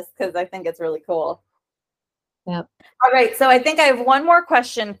about this because I think it's really cool. Yeah. All right. So I think I have one more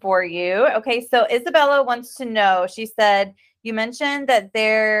question for you. Okay. So Isabella wants to know, she said, you mentioned that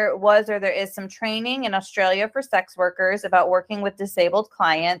there was or there is some training in Australia for sex workers about working with disabled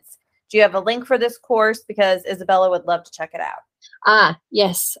clients. Do you have a link for this course? Because Isabella would love to check it out.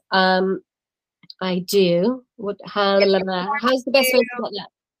 Yes. I do. How's the best way to get that?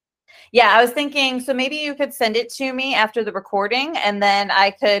 Yeah, I was thinking, so maybe you could send it to me after the recording, and then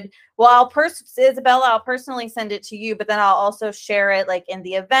I could, well, Isabella, I'll personally send it to you, but then I'll also share it like in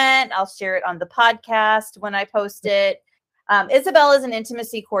the event. I'll share it on the podcast when I post it. Isabella is an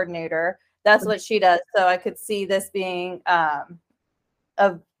intimacy coordinator. That's what she does. So I could see this being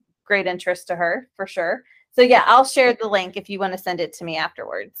of great interest to her for sure. So yeah, I'll share the link if you want to send it to me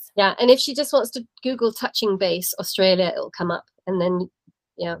afterwards. Yeah, and if she just wants to Google Touching Base Australia, it'll come up, and then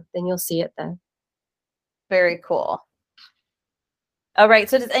then you'll see it there. Very cool. All right.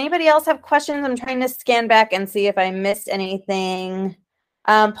 So does anybody else have questions? I'm trying to scan back and see if I missed anything.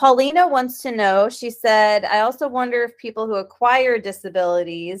 Paulina wants to know, she said, I also wonder if people who acquire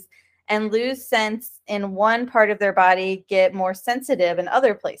disabilities and lose sense in one part of their body get more sensitive in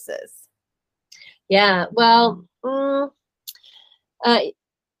other places. Yeah, well,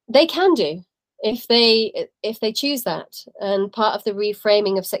 they can do if they choose that. And part of the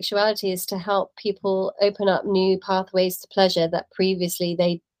reframing of sexuality is to help people open up new pathways to pleasure that previously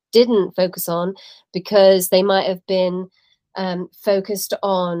they didn't focus on, because they might have been focused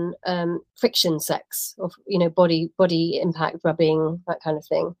on friction sex, or, you know, body impact, rubbing, that kind of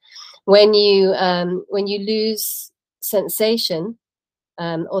thing. When you lose sensation,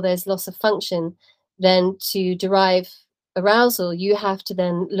 or there's loss of function, then to derive arousal, you have to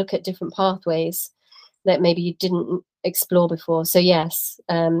then look at different pathways that maybe you didn't explore before. So yes,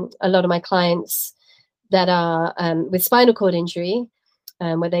 a lot of my clients that are with spinal cord injury,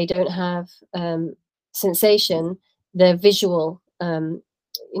 where they don't have sensation, the visual,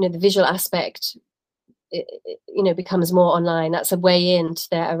 the visual aspect, becomes more online. That's a way into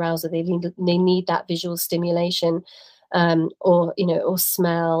their arousal. They need that visual stimulation, or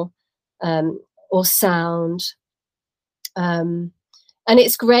smell, or sound. And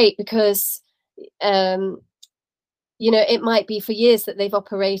it's great because, it might be for years that they've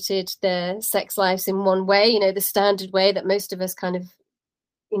operated their sex lives in one way, the standard way that most of us kind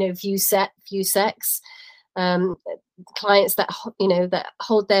of, view sex. Clients that, that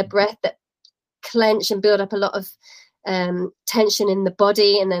hold their breath, that clench and build up a lot of tension in the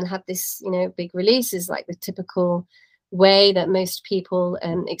body, and then have this, big release is like the typical way that most people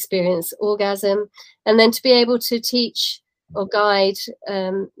experience orgasm. And then to be able to teach or guide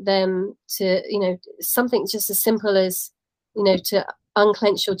them to, something just as simple as, to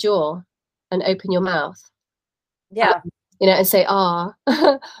unclench your jaw and open your mouth. Yeah. And say, ah,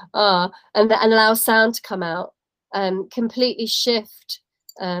 ah, and allow sound to come out, completely shift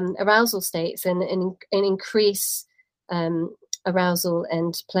arousal states and increase arousal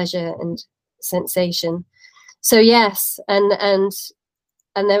and pleasure and sensation. So yes, and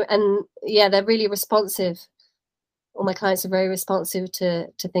they're really responsive. All my clients are very responsive to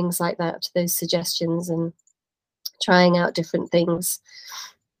things like that, to those suggestions, and trying out different things.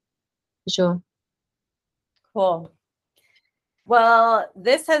 For sure. Cool. Well,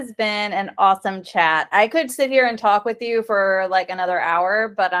 this has been an awesome chat. I could sit here and talk with you for like another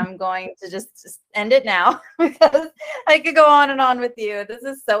hour, but I'm going to just end it now because I could go on and on with you. This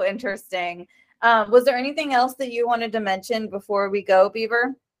is so interesting. Was there anything else that you wanted to mention before we go,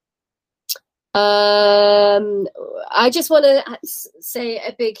 Beaver? I just want to say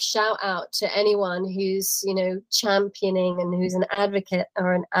a big shout out to anyone who's, championing and who's an advocate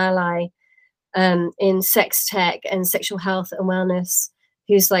or an ally in sex tech and sexual health and wellness,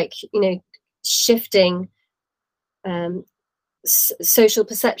 who's like, shifting social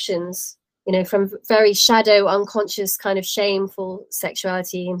perceptions, from very shadow, unconscious kind of shameful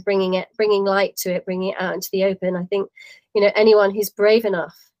sexuality, and bringing light to it, bringing it out into the open. I think, anyone who's brave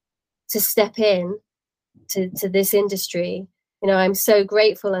enough to step in to this industry, I'm so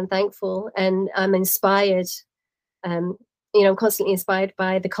grateful and thankful, and I'm inspired. I'm constantly inspired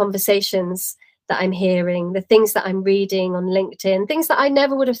by the conversations that I'm hearing, the things that I'm reading on LinkedIn, things that I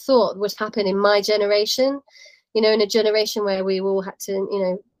never would have thought would happen in my generation, in a generation where we all had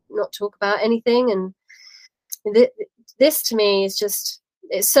to, not talk about anything. And this to me is just,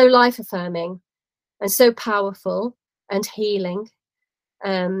 it's so life affirming and so powerful and healing.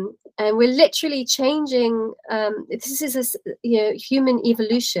 And we're literally changing. This is a human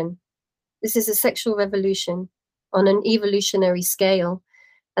evolution. This is a sexual revolution on an evolutionary scale.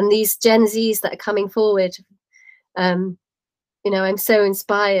 And these Gen Zs that are coming forward, I'm so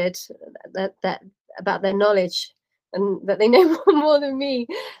inspired that about their knowledge and that they know more than me.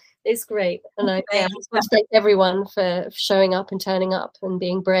 It's great. And I just want to thank everyone for showing up and turning up and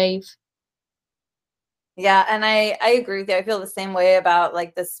being brave. Yeah, and I agree with you. I feel the same way about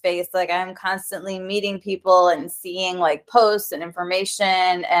like the space. Like I'm constantly meeting people and seeing like posts and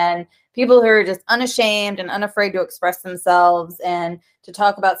information and people who are just unashamed and unafraid to express themselves and to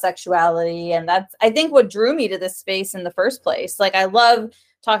talk about sexuality. And that's, I think, what drew me to this space in the first place. Like I love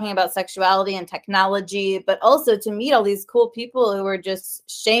talking about sexuality and technology, but also to meet all these cool people who are just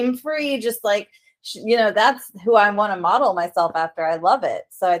shame-free, just like, that's who I want to model myself after. I love it.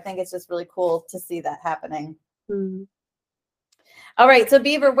 So I think it's just really cool to see that happening. Mm. All right. So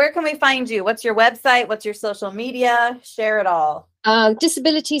Beaver, where can we find you? What's your website? What's your social media? Share it all.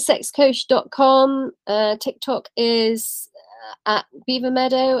 Disabilitysexcoach.com. TikTok is at Beaver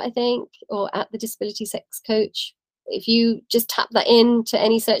Meadow, I think, or at the Disability Sex Coach. If you just tap that in to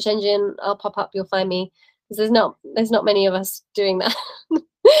any search engine, I'll pop up. You'll find me, because there's not many of us doing that.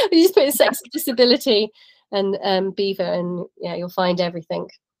 You just put in sex disability and Beaver, and yeah, you'll find everything.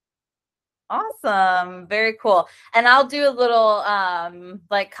 Awesome. Very cool. And I'll do a little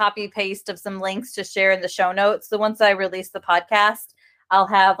like copy paste of some links to share in the show notes. So once I release the podcast, I'll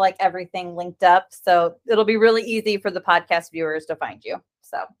have like everything linked up. So it'll be really easy for the podcast viewers to find you.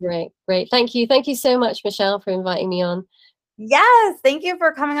 So great. Thank you so much, Michelle, for inviting me on. Yes, thank you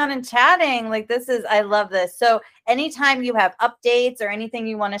for coming on and chatting. Like I love this. So anytime you have updates or anything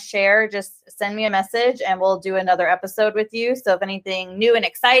you want to share, just send me a message and we'll do another episode with you. So if anything new and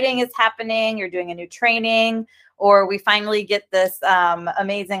exciting is happening, you're doing a new training, or we finally get this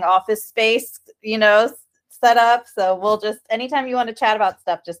amazing office space, set up. So we'll just, anytime you want to chat about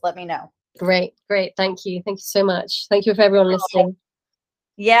stuff, just let me know. Great. Thank you so much. Thank you for everyone listening.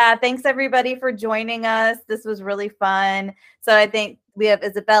 Yeah, thanks everybody for joining us. This was really fun. So I think we have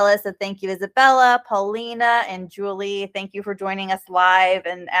Isabella. So thank you, Isabella, Paulina, and Julie. Thank you for joining us live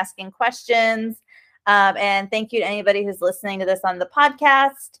and asking questions. And thank you to anybody who's listening to this on the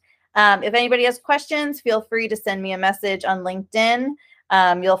podcast. If anybody has questions, feel free to send me a message on LinkedIn.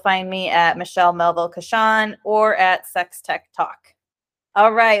 You'll find me at Michelle Melville Kashan or at Sex Tech Talk.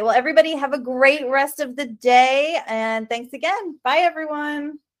 All right. Well, everybody have a great rest of the day. And thanks again. Bye,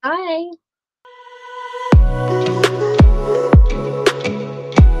 everyone. Bye.